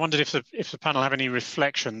 So I wondered if the panel have any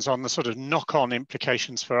reflections on the sort of knock-on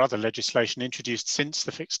implications for other legislation introduced since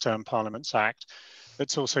the Fixed Term Parliaments Act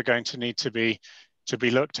that's also going to need to be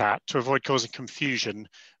looked at to avoid causing confusion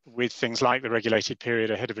with things like the regulated period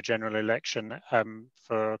ahead of a general election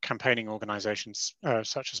for campaigning organisations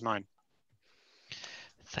such as mine.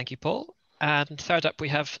 Thank you, Paul. And third up, we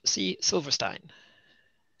have C. Silverstein.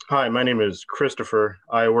 Hi, my name is Christopher.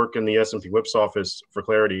 I work in the S&P Whips office for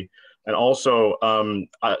Clarity. And also,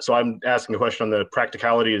 so I'm asking a question on the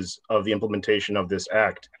practicalities of the implementation of this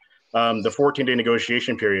act. The 14-day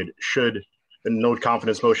negotiation period, should the no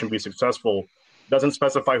confidence motion be successful, doesn't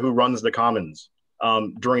specify who runs the Commons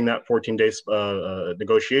during that 14-day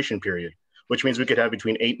negotiation period, which means we could have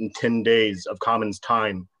between 8 and 10 days of Commons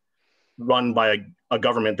time run by a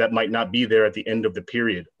government that might not be there at the end of the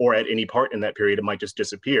period, or at any part in that period, it might just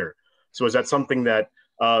disappear. So is that something that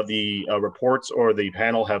the reports or the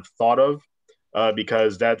panel have thought of?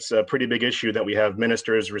 Because that's a pretty big issue, that we have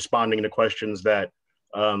ministers responding to questions that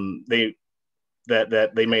they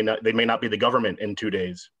may not be the government in 2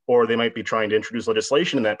 days, or they might be trying to introduce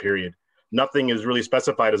legislation in that period. Nothing is really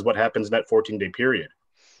specified as what happens in that 14-day period.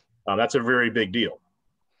 That's a very big deal.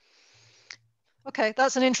 Okay,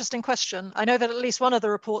 that's an interesting question. I know that at least one of the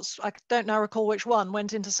reports, I don't now recall which one,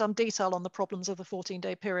 went into some detail on the problems of the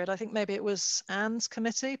 14-day period. I think maybe it was Anne's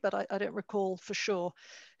committee, but I don't recall for sure.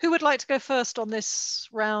 Who would like to go first on this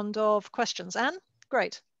round of questions? Anne?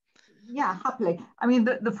 Great. Yeah, happily. I mean,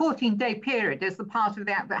 the 14-day period is the part of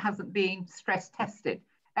the act that hasn't been stress tested.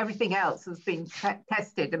 Everything else has been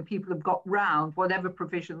tested, and people have got round whatever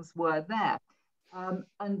provisions were there.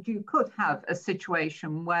 And you could have a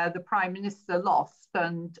situation where the Prime Minister lost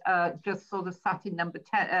and just sort of sat in number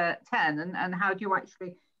 10, and how do you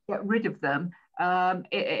actually get rid of them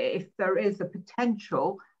if there is a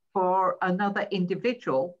potential for another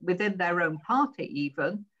individual within their own party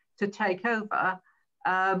even to take over,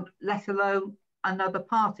 let alone another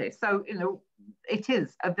party. So, you know, it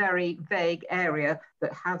is a very vague area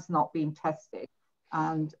that has not been tested,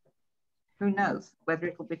 and who knows whether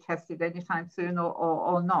it will be tested anytime soon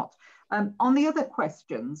or not. On the other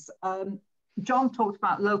questions, John talked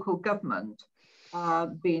about local government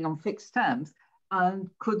being on fixed terms, and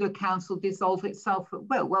could a council dissolve itself at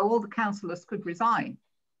will? Well, all the councillors could resign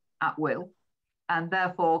at will, and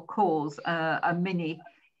therefore cause a mini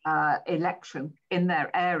election in their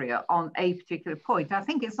area on a particular point. I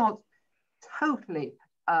think it's not totally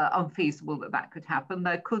unfeasible that that could happen.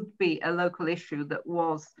 There could be a local issue that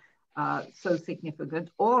was so significant,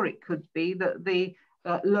 or it could be that the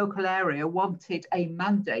local area wanted a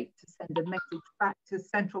mandate to send a message back to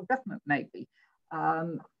central government, maybe.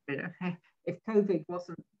 You know, if COVID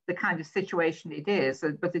wasn't the kind of situation it is,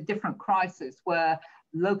 but a different crisis where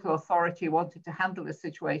local authority wanted to handle the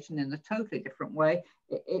situation in a totally different way,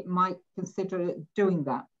 it might consider doing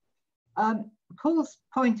that. Paul's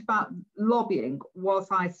point about lobbying was,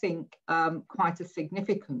 I think, quite a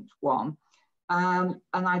significant one. And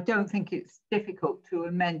I don't think it's difficult to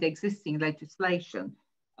amend existing legislation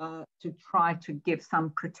to try to give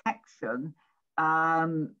some protection.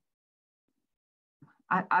 I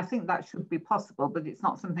think that should be possible, but it's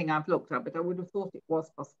not something I've looked at, but I would have thought it was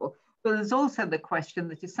possible. But there's also the question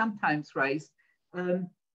that is sometimes raised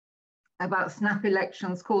about snap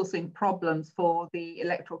elections causing problems for the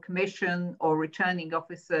Electoral Commission or returning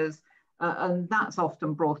officers. And that's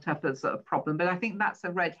often brought up as a problem, but I think that's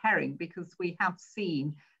a red herring, because we have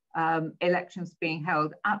seen elections being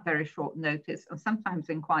held at very short notice, and sometimes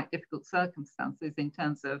in quite difficult circumstances in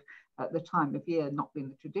terms of the time of year not being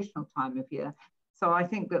the traditional time of year. So I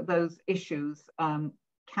think that those issues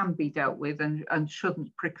can be dealt with and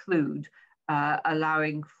shouldn't preclude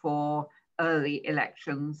allowing for early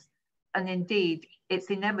elections. And indeed,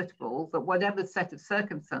 it's inevitable that whatever set of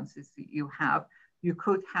circumstances that you have, you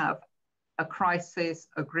could have a crisis,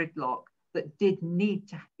 a gridlock that did need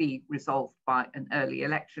to be resolved by an early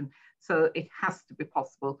election. So it has to be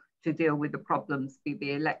possible to deal with the problems, be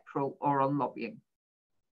they electoral or on lobbying.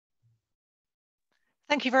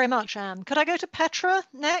 Thank you very much, Anne. Could I go to Petra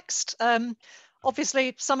next?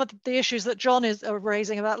 Obviously, some of the issues that John is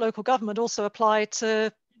raising about local government also apply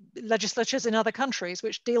to legislatures in other countries,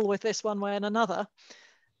 which deal with this one way and another.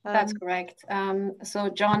 That's correct. So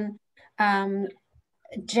John,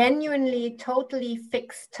 genuinely totally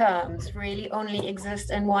fixed terms really only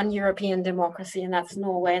exist in one European democracy, and that's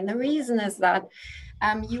Norway. And the reason is that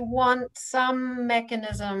you want some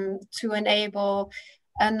mechanism to enable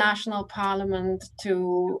a national parliament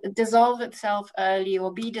to dissolve itself early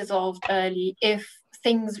or be dissolved early if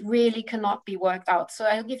things really cannot be worked out. So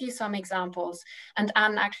I'll give you some examples. And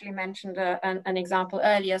Anne actually mentioned an example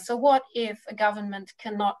earlier. So what if a government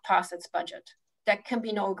cannot pass its budget? There can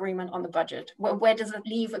be no agreement on the budget. Where does it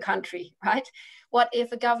leave a country, right? What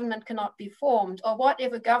if a government cannot be formed? Or what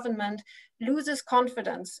if a government loses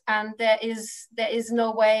confidence and there is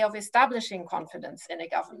no way of establishing confidence in a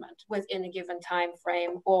government within a given time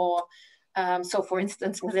frame, or So for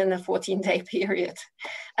instance, within a 14-day period.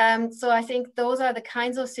 So I think those are the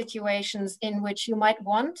kinds of situations in which you might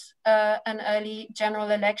want an early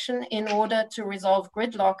general election in order to resolve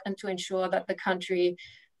gridlock and to ensure that the country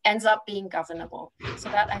ends up being governable. So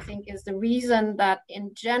that, I think, is the reason that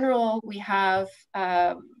in general we have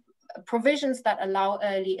provisions that allow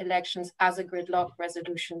early elections as a gridlock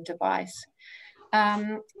resolution device.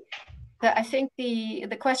 I think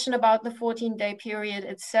the question about the 14-day period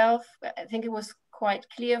itself, I think it was quite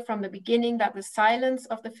clear from the beginning that the silence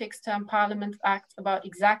of the Fixed Term Parliament Act about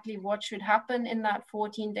exactly what should happen in that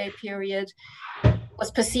 14-day period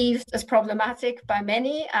was perceived as problematic by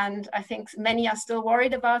many, and I think many are still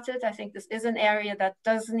worried about it. I think this is an area that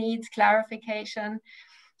does need clarification.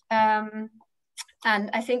 And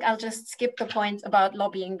I think I'll just skip the point about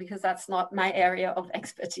lobbying because that's not my area of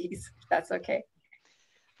expertise, if that's okay.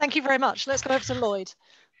 Thank you very much. Let's go over to Lloyd.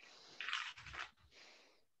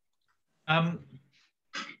 I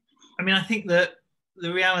mean, I think that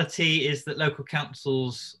the reality is that local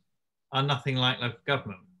councils are nothing like local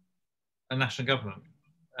government, a national government.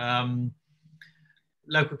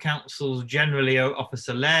 Local councils generally are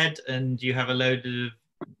officer-led, and you have a load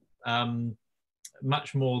of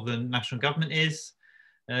much more than national government is.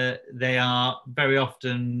 They are very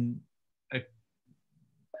often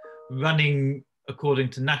running according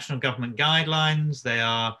to national government guidelines. They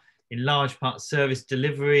are in large part service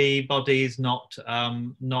delivery bodies, not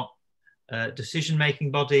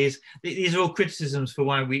decision-making bodies. These are all criticisms for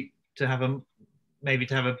why maybe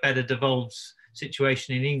to have a better devolved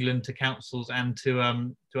situation in England to councils and to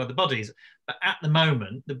other bodies. But at the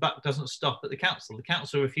moment, the buck doesn't stop at the council. The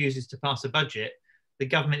council refuses to pass a budget. The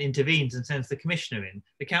government intervenes and sends the commissioner in.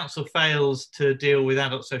 The council fails to deal with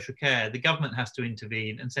adult social care. The government has to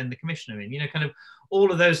intervene and send the commissioner in. You know, kind of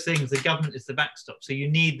all of those things, the government is the backstop. So you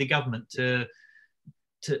need the government to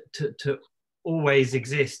always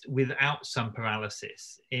exist without some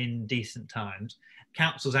paralysis in decent times.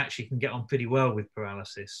 Councils actually can get on pretty well with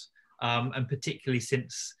paralysis, and particularly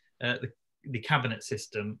since the cabinet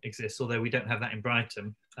system exists, although we don't have that in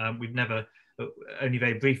Brighton. We've never, only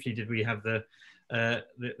very briefly did we have the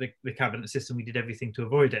cabinet system. We did everything to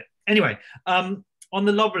avoid it. Anyway, on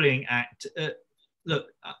the Lobbying Act, look,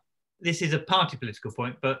 this is a party political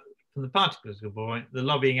point, but from the party political point, the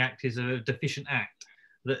Lobbying Act is a deficient act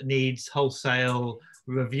that needs wholesale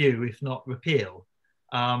review, if not repeal.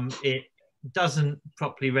 It doesn't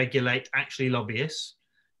properly regulate actually lobbyists,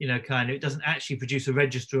 you know, it doesn't actually produce a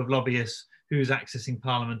register of lobbyists who's accessing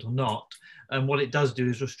Parliament or not. And what it does do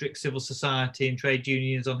is restrict civil society and trade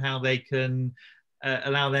unions on how they can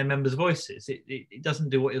allow their members' voices. It doesn't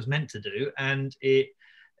do what it was meant to do, and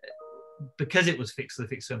because it was fixed to the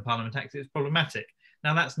Fixed Term Parliament Act, it's problematic.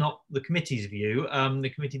 Now, that's not the committee's view.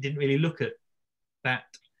 The committee didn't really look at that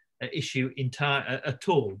issue at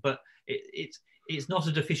all, but it's not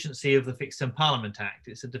a deficiency of the Fixed Term Parliament Act.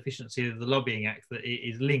 It's a deficiency of the Lobbying Act that it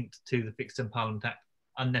is linked to the Fixed Term Parliament Act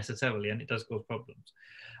unnecessarily, and it does cause problems.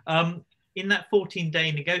 In that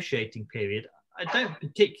 14-day negotiating period, I don't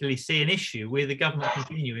particularly see an issue with the government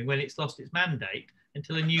continuing when it's lost its mandate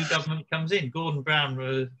until a new government comes in. Gordon Brown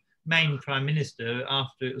remained Prime Minister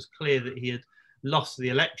after it was clear that he had lost the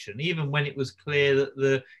election, even when it was clear that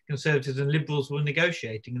the Conservatives and Liberals were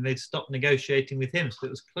negotiating and they'd stopped negotiating with him. So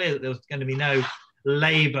it was clear that there was going to be no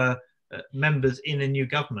Labour members in a new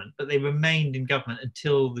government, but they remained in government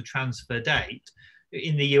until the transfer date.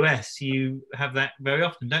 In the US, you have that very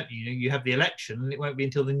often, don't you? You have the election and it won't be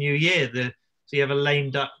until the new year. So you have a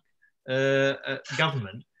lame duck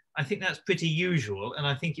government. I think that's pretty usual, and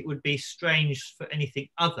I think it would be strange for anything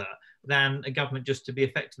other than a government just to be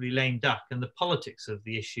effectively lame duck, and the politics of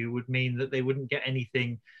the issue would mean that they wouldn't get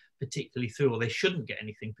anything particularly through, or they shouldn't get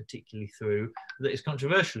anything particularly through that is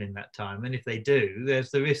controversial in that time. And if they do,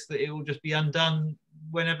 there's the risk that it will just be undone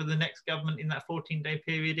whenever the next government in that 14-day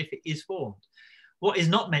period, if it is formed. What is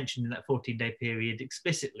not mentioned in that 14-day period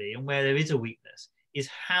explicitly, and where there is a weakness, is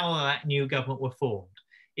how that new government were formed.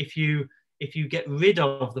 If you get rid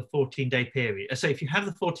of the 14-day period, so if you have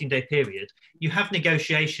the 14-day period, you have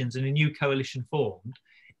negotiations and a new coalition formed,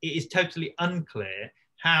 it is totally unclear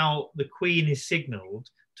how the Queen is signalled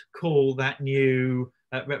to call that new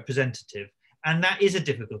representative. And that is a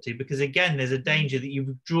difficulty because, again, there's a danger that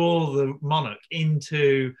you draw the monarch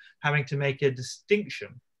into having to make a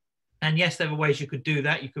distinction. And yes, there are ways you could do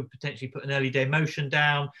that. You could potentially put an early day motion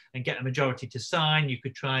down and get a majority to sign. You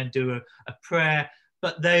could try and do a prayer,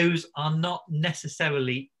 but those are not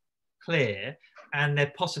necessarily clear. And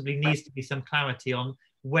there possibly needs to be some clarity on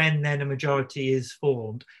when then a majority is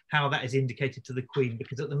formed, how that is indicated to the Queen,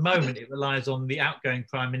 because at the moment it relies on the outgoing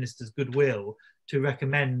Prime Minister's goodwill to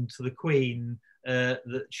recommend to the Queen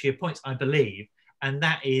that she appoints, I believe, and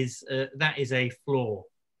that is a flaw,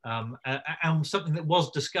 and something that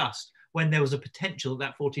was discussed when there was a potential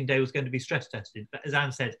that 14-day was going to be stress tested. But as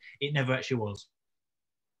Anne said, it never actually was.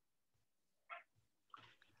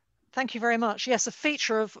 Thank you very much. Yes, a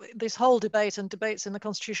feature of this whole debate and debates in the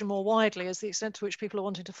Constitution more widely is the extent to which people are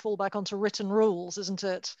wanting to fall back onto written rules, isn't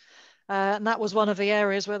it? And that was one of the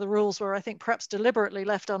areas where the rules were, I think, perhaps deliberately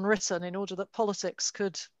left unwritten in order that politics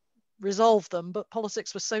could resolve them. But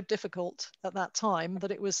politics was so difficult at that time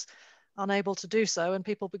that it was unable to do so. And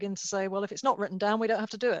people begin to say, well, if it's not written down, we don't have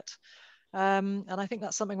to do it. And I think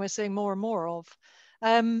that's something we're seeing more and more of.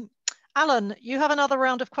 Alan, you have another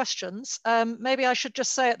round of questions. Maybe I should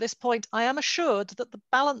just say at this point, I am assured that the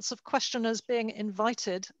balance of questioners being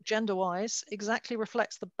invited gender-wise exactly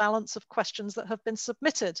reflects the balance of questions that have been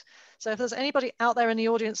submitted. So if there's anybody out there in the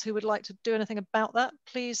audience who would like to do anything about that,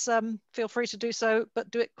 please feel free to do so,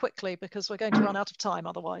 but do it quickly because we're going to run out of time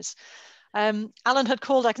otherwise. Alan had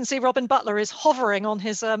called, I can see Robin Butler is hovering on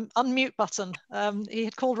his unmute button. He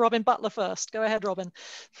had called Robin Butler first. Go ahead, Robin.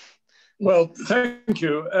 Well, thank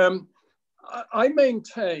you. I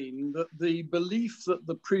maintain that the belief that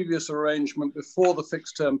the previous arrangement before the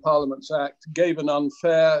Fixed Term Parliaments Act gave an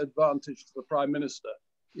unfair advantage to the Prime Minister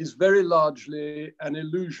is very largely an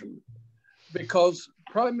illusion, because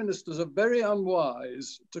Prime Ministers are very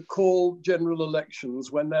unwise to call general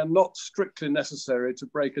elections when they're not strictly necessary to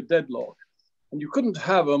break a deadlock. And you couldn't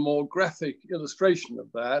have a more graphic illustration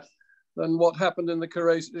of that than what happened in the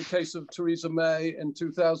case of Theresa May in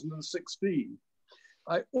 2016.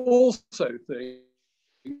 I also think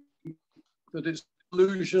that it's an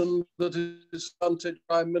illusion that it's granted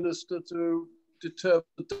Prime Minister to determine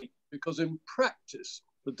the date, because in practice,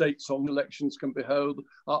 the dates on elections can be held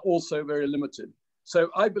are also very limited. So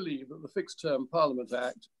I believe that the Fixed Term Parliament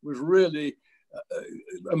Act was really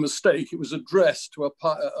a mistake. It was addressed to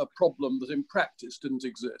a problem that in practice didn't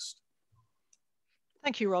exist.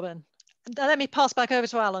 Thank you, Robin. Let me pass back over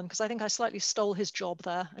to Alan, because I think I slightly stole his job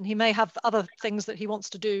there, and he may have other things that he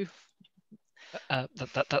wants to do.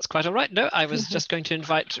 That's quite all right. No, I was just going to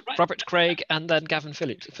invite Robert Craig and then Gavin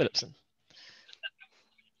Phillipson.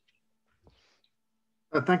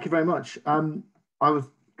 Thank you very much. I was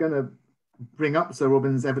going to bring up Sir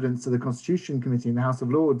Robin's evidence to the Constitution Committee in the House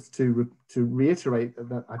of Lords to reiterate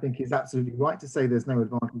that I think he's absolutely right to say there's no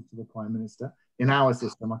advantage to the Prime Minister in our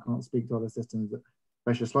system. I can't speak to other systems that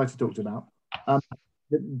Professor Schleiter talked about.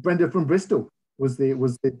 Brenda from Bristol was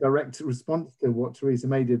the direct response to what Theresa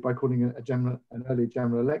May did by calling an early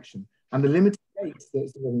general election. And the limited dates that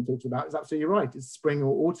Sir Robin talked about is absolutely right. It's spring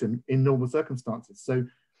or autumn in normal circumstances. So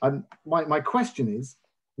my question is,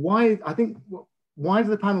 why do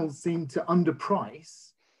the panels seem to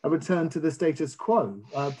underprice a return to the status quo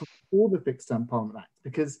for the Fixed Term Parliament Act?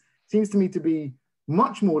 Because it seems to me to be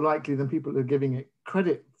much more likely than people are giving it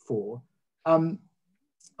credit for.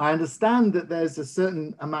 I understand that there's a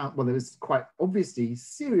certain amount, well, there is quite obviously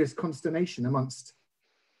serious consternation amongst,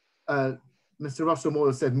 Mr.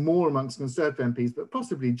 Russell-Moyle said more amongst Conservative MPs, but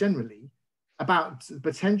possibly generally, about the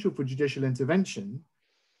potential for judicial intervention.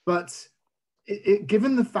 But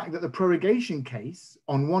given the fact that the prorogation case,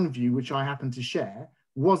 on one view, which I happen to share,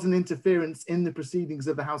 was an interference in the proceedings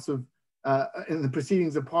of the House of, in the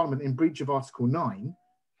proceedings of Parliament in breach of Article 9,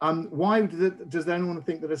 why does anyone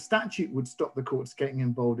think that a statute would stop the courts getting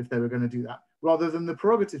involved if they were going to do that, rather than the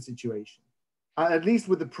prerogative situation? At least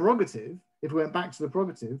with the prerogative, if we went back to the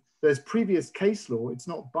prerogative, there's previous case law, it's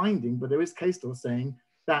not binding, but there is case law saying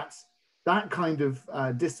that that kind of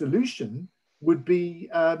dissolution would be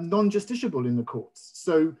non-justiciable in the courts.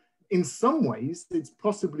 So in some ways, it's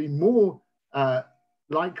possibly more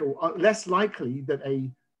less likely that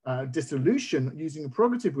a dissolution using a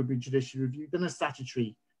prerogative would be judicially reviewed than a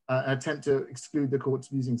statutory attempt to exclude the courts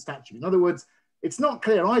using statute. In other words, it's not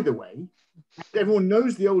clear either way. Everyone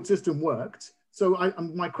knows the old system worked. So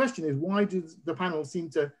my question is, why does the panel seem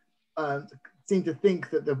to think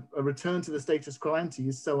that a return to the status quo ante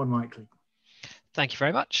is so unlikely? Thank you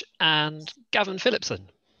very much. And Gavin Phillipson.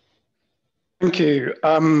 Thank you.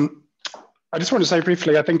 I just want to say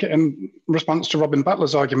briefly, I think in response to Robin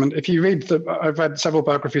Butler's argument, if you read I've read several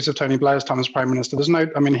biographies of Tony Blair's time as Prime Minister, there's no,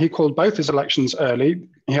 I mean, he called both his elections early.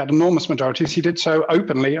 He had enormous majorities. He did so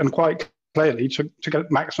openly and quite clearly to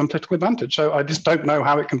get maximum political advantage. So I just don't know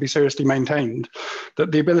how it can be seriously maintained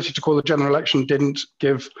that the ability to call a general election didn't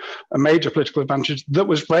give a major political advantage that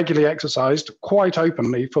was regularly exercised quite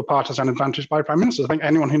openly for partisan advantage by Prime Ministers. I think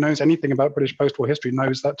anyone who knows anything about British post-war history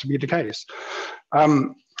knows that to be the case.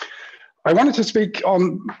 I wanted to speak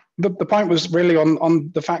on, the point was really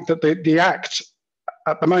on the fact that the Act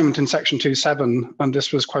at the moment in section 2.7, and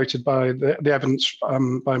this was quoted by the evidence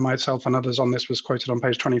by myself and others on this was quoted on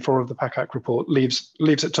page 24 of the PACAC report, leaves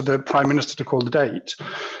it to the Prime Minister to call the date.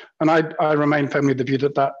 And I remain firmly of the view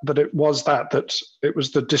that it was that it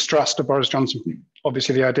was the distrust of Boris Johnson.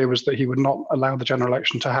 Obviously, the idea was that he would not allow the general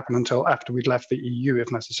election to happen until after we'd left the EU,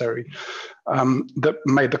 if necessary, that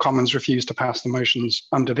made the Commons refuse to pass the motions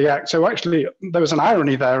under the Act. So actually, there was an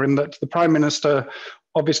irony there in that the Prime Minister,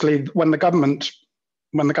 obviously, when the government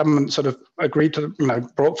sort of agreed to,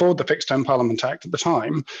 brought forward the Fixed Term Parliament Act at the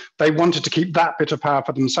time, they wanted to keep that bit of power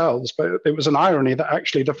for themselves. But it was an irony that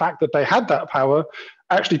actually the fact that they had that power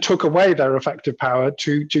actually took away their effective power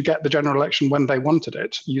to get the general election when they wanted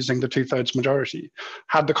it, using the 2/3 majority.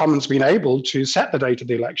 Had the Commons been able to set the date of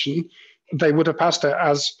the election, they would have passed it.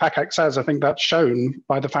 As PACAC says, I think that's shown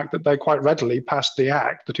by the fact that they quite readily passed the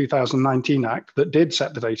Act, the 2019 Act, that did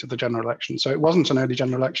set the date of the general election. So it wasn't an early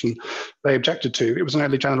general election they objected to. It was an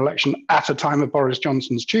early general election at a time of Boris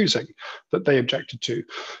Johnson's choosing that they objected to.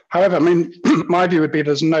 However, I mean, my view would be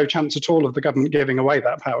there's no chance at all of the government giving away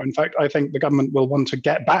that power. In fact, I think the government will want to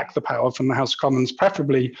get back the power from the House of Commons,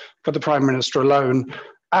 preferably for the Prime Minister alone,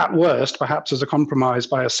 at worst, perhaps as a compromise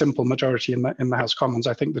by a simple majority in the House of Commons.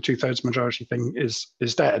 I think the 2/3 majority thing is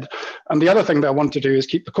dead. And the other thing they'll want to do is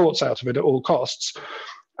keep the courts out of it at all costs.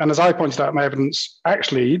 And as I pointed out in my evidence,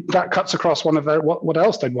 actually, that cuts across one of their what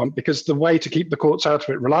else they'd want, because the way to keep the courts out of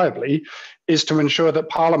it reliably is to ensure that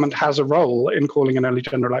Parliament has a role in calling an early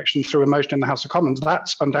general election through a motion in the House of Commons.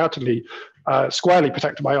 That's undoubtedly squarely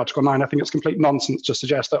protected by Article 9. I think it's complete nonsense to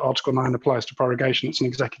suggest that Article 9 applies to prorogation. It's an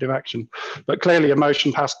executive action. But clearly a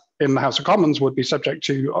motion passed in the House of Commons would be subject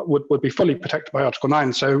to, would be fully protected by Article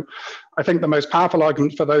 9. So I think the most powerful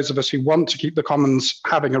argument for those of us who want to keep the Commons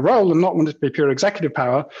having a role and not want it to be pure executive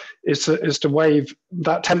power is to waive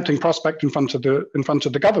that tempting prospect in front of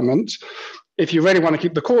the government. If you really want to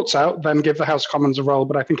keep the courts out, then give the House of Commons a role,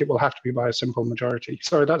 but I think it will have to be by a simple majority.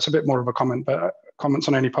 Sorry, that's a bit more of a comment, but comments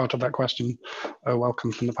on any part of that question are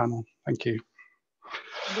welcome from the panel. Thank you.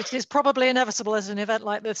 Which is probably inevitable at an event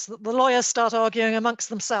like this, that the lawyers start arguing amongst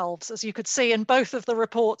themselves, as you could see in both of the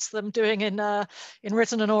reports, them doing in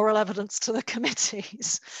written and oral evidence to the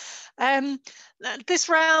committees. This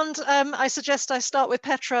round, I suggest I start with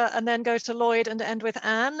Petra and then go to Lloyd and end with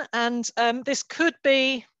Anne. And this could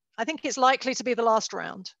be, I think it's likely to be the last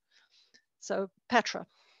round. So Petra.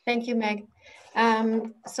 Thank you, Meg.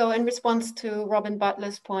 So in response to Robin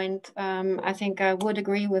Butler's point, I think I would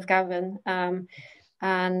agree with Gavin.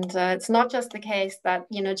 And it's not just the case that,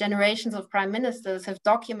 generations of prime ministers have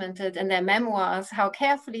documented in their memoirs how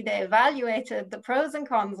carefully they evaluated the pros and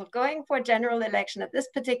cons of going for a general election at this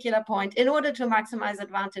particular point in order to maximize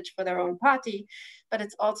advantage for their own party. But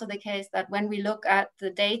it's also the case that when we look at the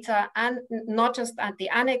data, and not just at the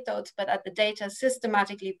anecdotes, but at the data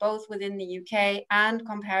systematically, both within the UK and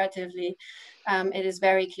comparatively, it is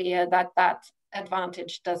very clear that that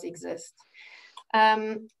advantage does exist.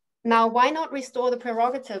 Now, why not restore the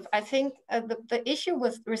prerogative? I think the issue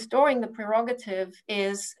with restoring the prerogative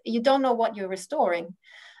is you don't know what you're restoring.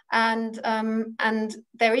 And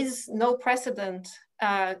there is no precedent,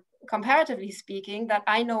 comparatively speaking, that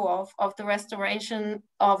I know of the restoration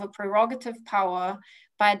of a prerogative power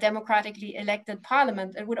by a democratically elected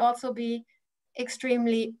parliament. It would also be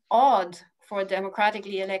extremely odd for a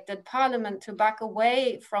democratically elected parliament to back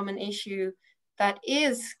away from an issue that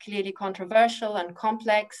is clearly controversial and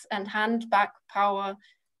complex and hand back power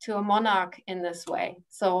to a monarch in this way.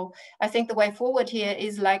 So I think the way forward here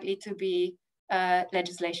is likely to be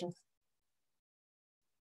legislation.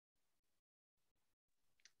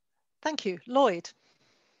 Thank you. Lloyd.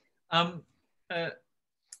 So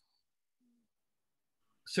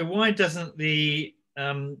why doesn't we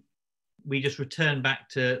just return back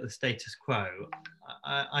to the status quo?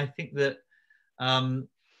 I think that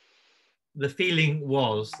the feeling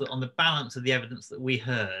was that on the balance of the evidence that we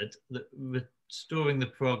heard, that restoring the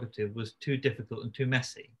prerogative was too difficult and too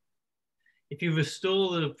messy. If you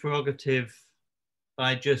restore the prerogative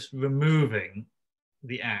by just removing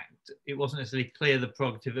the Act, it wasn't necessarily clear the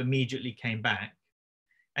prerogative immediately came back.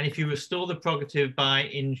 And if you restore the prerogative by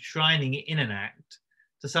enshrining it in an Act,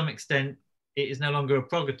 to some extent, it is no longer a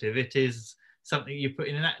prerogative, it is something you put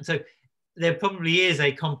in an Act. So there probably is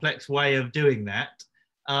a complex way of doing that.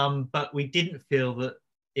 But we didn't feel that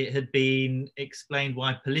it had been explained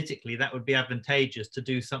why politically that would be advantageous to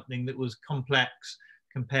do something that was complex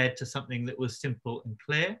compared to something that was simple and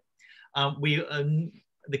clear.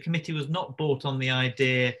 The committee was not bought on the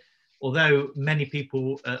idea, although many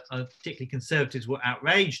people, particularly Conservatives, were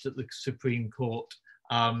outraged that the Supreme Court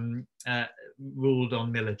ruled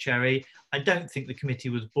on Miller Cherry. I don't think the committee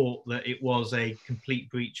was bought that it was a complete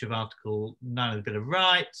breach of Article 9 of the Bill of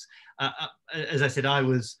Rights. As I said, I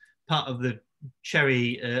was part of the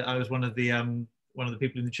Cherry. I was one of the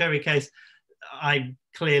people in the Cherry case. I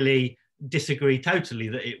clearly disagree totally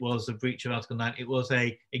that it was a breach of Article 9. It was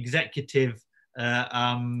a executive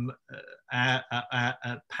power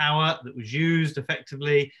that was used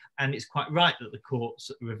effectively, and it's quite right that the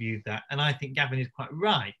courts reviewed that. And I think Gavin is quite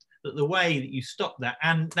right that the way that you stop that,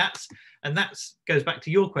 and that's goes back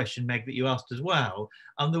to your question, Meg, that you asked as well,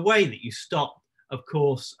 and the way that you stop, of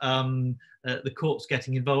course, the courts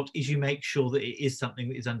getting involved is you make sure that it is something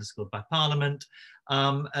that is underscored by Parliament.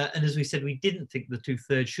 And as we said, we didn't think the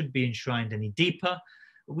 2/3 should be enshrined any deeper.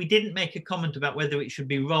 We didn't make a comment about whether it should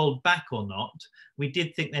be rolled back or not. We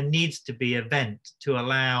did think there needs to be a vent to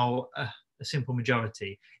allow a simple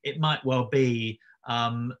majority. It might well be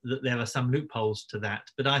that there are some loopholes to that,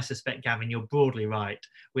 but I suspect, Gavin, you're broadly right.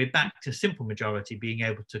 We're back to simple majority being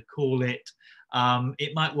able to call it.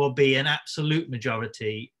 It might well be an absolute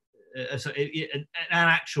majority, an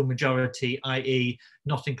actual majority, i.e.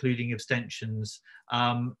 not including abstentions.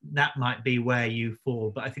 That might be where you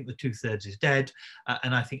fall, but I think the 2/3 is dead,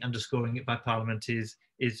 and I think underscoring it by Parliament is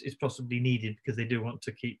possibly needed because they do want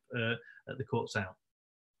to keep the courts out.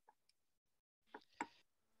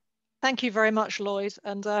 Thank you very much, Lloyd.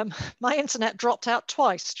 And my internet dropped out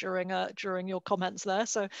twice during your comments there,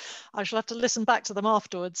 so I shall have to listen back to them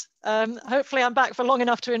afterwards. Hopefully I'm back for long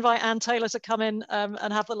enough to invite Anne Taylor to come in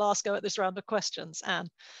and have the last go at this round of questions. Anne.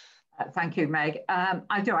 Thank you, Meg.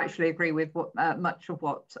 I do actually agree with much of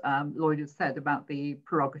what Lloyd has said about the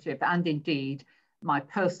prerogative, and indeed my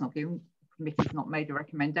personal view. The committee's not made a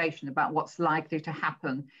recommendation about what's likely to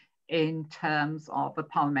happen in terms of a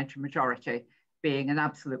parliamentary majority being an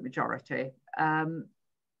absolute majority. Can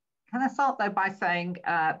I start though by saying,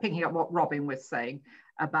 picking up what Robin was saying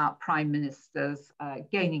about prime ministers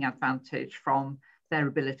gaining advantage from their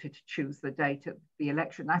ability to choose the date of the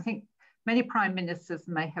election. I think many prime ministers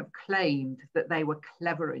may have claimed that they were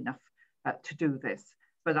clever enough to do this,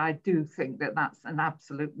 but I do think that that's an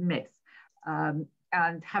absolute myth. And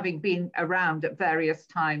having been around at various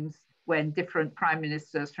times when different prime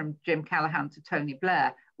ministers from Jim Callaghan to Tony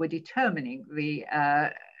Blair were determining the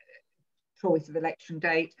choice of election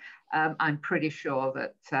date, I'm pretty sure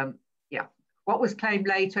that, yeah, what was claimed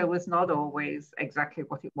later was not always exactly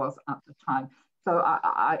what it was at the time. So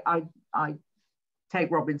I take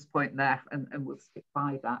Robin's point there and we'll stick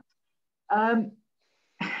by that.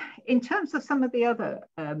 In terms of some of the other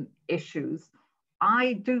issues,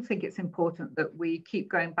 I do think it's important that we keep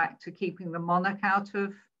going back to keeping the monarch out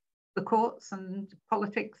of the courts and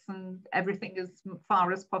politics and everything as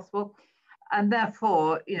far as possible. And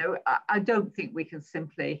therefore, you know, I don't think we can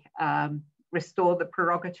simply restore the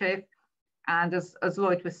prerogative. And as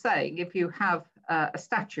Lloyd was saying, if you have a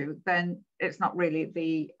statute, then it's not really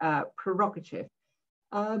the prerogative.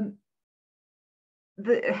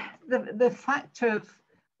 The fact of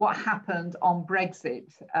what happened on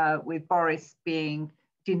Brexit with Boris being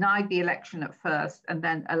denied the election at first and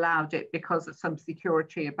then allowed it because of some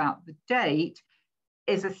security about the date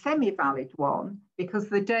is a semi-valid one because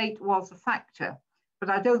the date was a factor.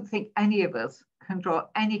 But I don't think any of us can draw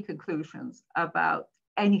any conclusions about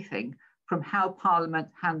anything from how Parliament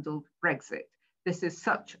handled Brexit. This is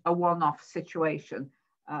such a one-off situation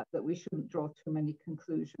that we shouldn't draw too many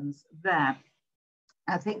conclusions there.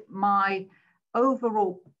 I think my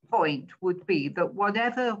overall point would be that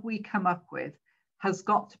whatever we come up with has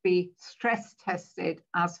got to be stress tested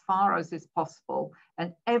as far as is possible,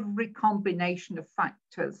 and every combination of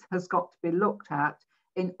factors has got to be looked at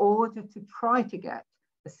in order to try to get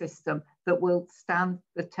a system that will stand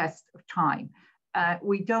the test of time.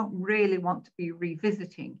 We don't really want to be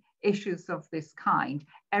revisiting issues of this kind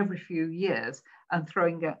every few years and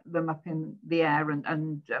throwing them up in the air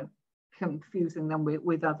and confusing them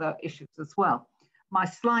with other issues as well. My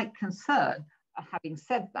slight concern, having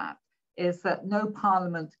said that, is that no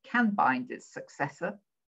parliament can bind its successor,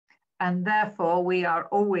 and therefore we are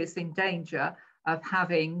always in danger of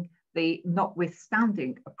having the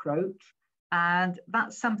notwithstanding approach, and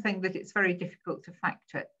that's something that it's very difficult to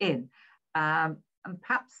factor in. And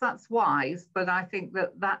perhaps that's wise, but I think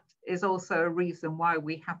that that is also a reason why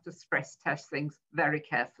we have to stress test things very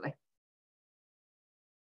carefully.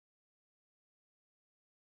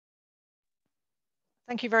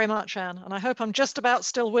 Thank you very much, Anne, and I hope I'm just about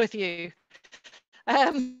still with you.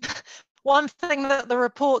 One thing that the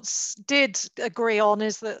reports did agree on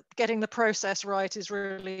is that getting the process right is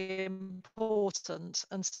really important,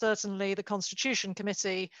 and certainly the Constitution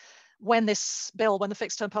Committee when this bill, when the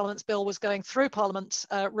Fixed Term Parliaments Bill was going through Parliament,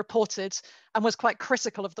 reported and was quite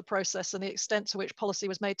critical of the process and the extent to which policy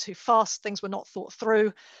was made too fast, things were not thought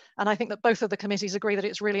through. And I think that both of the committees agree that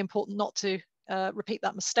it's really important not to repeat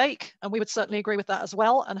that mistake. And we would certainly agree with that as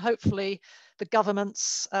well. And hopefully the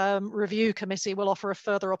government's review committee will offer a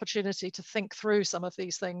further opportunity to think through some of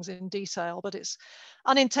these things in detail, but its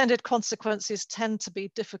unintended consequences tend to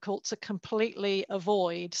be difficult to completely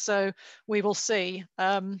avoid. So we will see.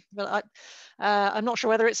 But I'm not sure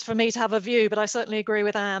whether it's for me to have a view, but I certainly agree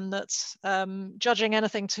with Anne that judging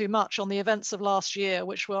anything too much on the events of last year,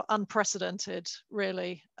 which were unprecedented,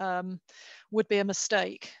 really, would be a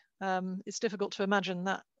mistake. It's difficult to imagine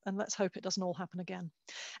that, and let's hope it doesn't all happen again.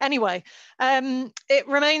 Anyway, it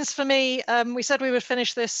remains for me, we said we would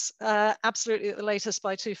finish this absolutely at the latest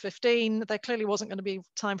by 2:15. There clearly wasn't going to be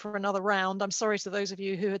time for another round. I'm sorry to those of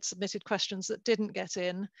you who had submitted questions that didn't get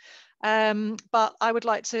in. But I would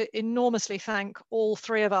like to enormously thank all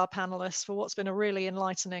three of our panelists for what's been a really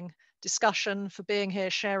enlightening discussion, for being here,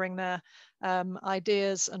 sharing their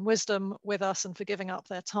ideas and wisdom with us, and for giving up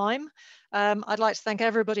their time. I'd like to thank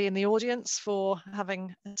everybody in the audience for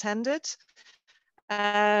having attended.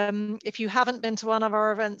 If you haven't been to one of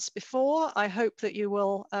our events before, I hope that you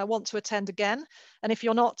will want to attend again. And if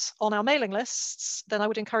you're not on our mailing lists, then I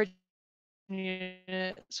would encourage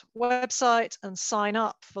website and sign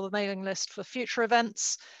up for the mailing list for future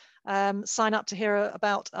events. Sign up to hear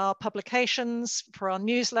about our publications, for our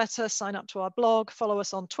newsletter, sign up to our blog, follow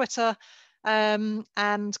us on Twitter,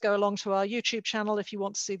 and go along to our YouTube channel if you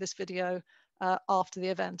want to see this video after the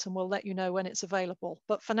event, and we'll let you know when it's available.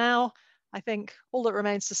 But for now, I think all that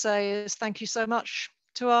remains to say is thank you so much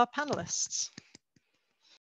to our panelists.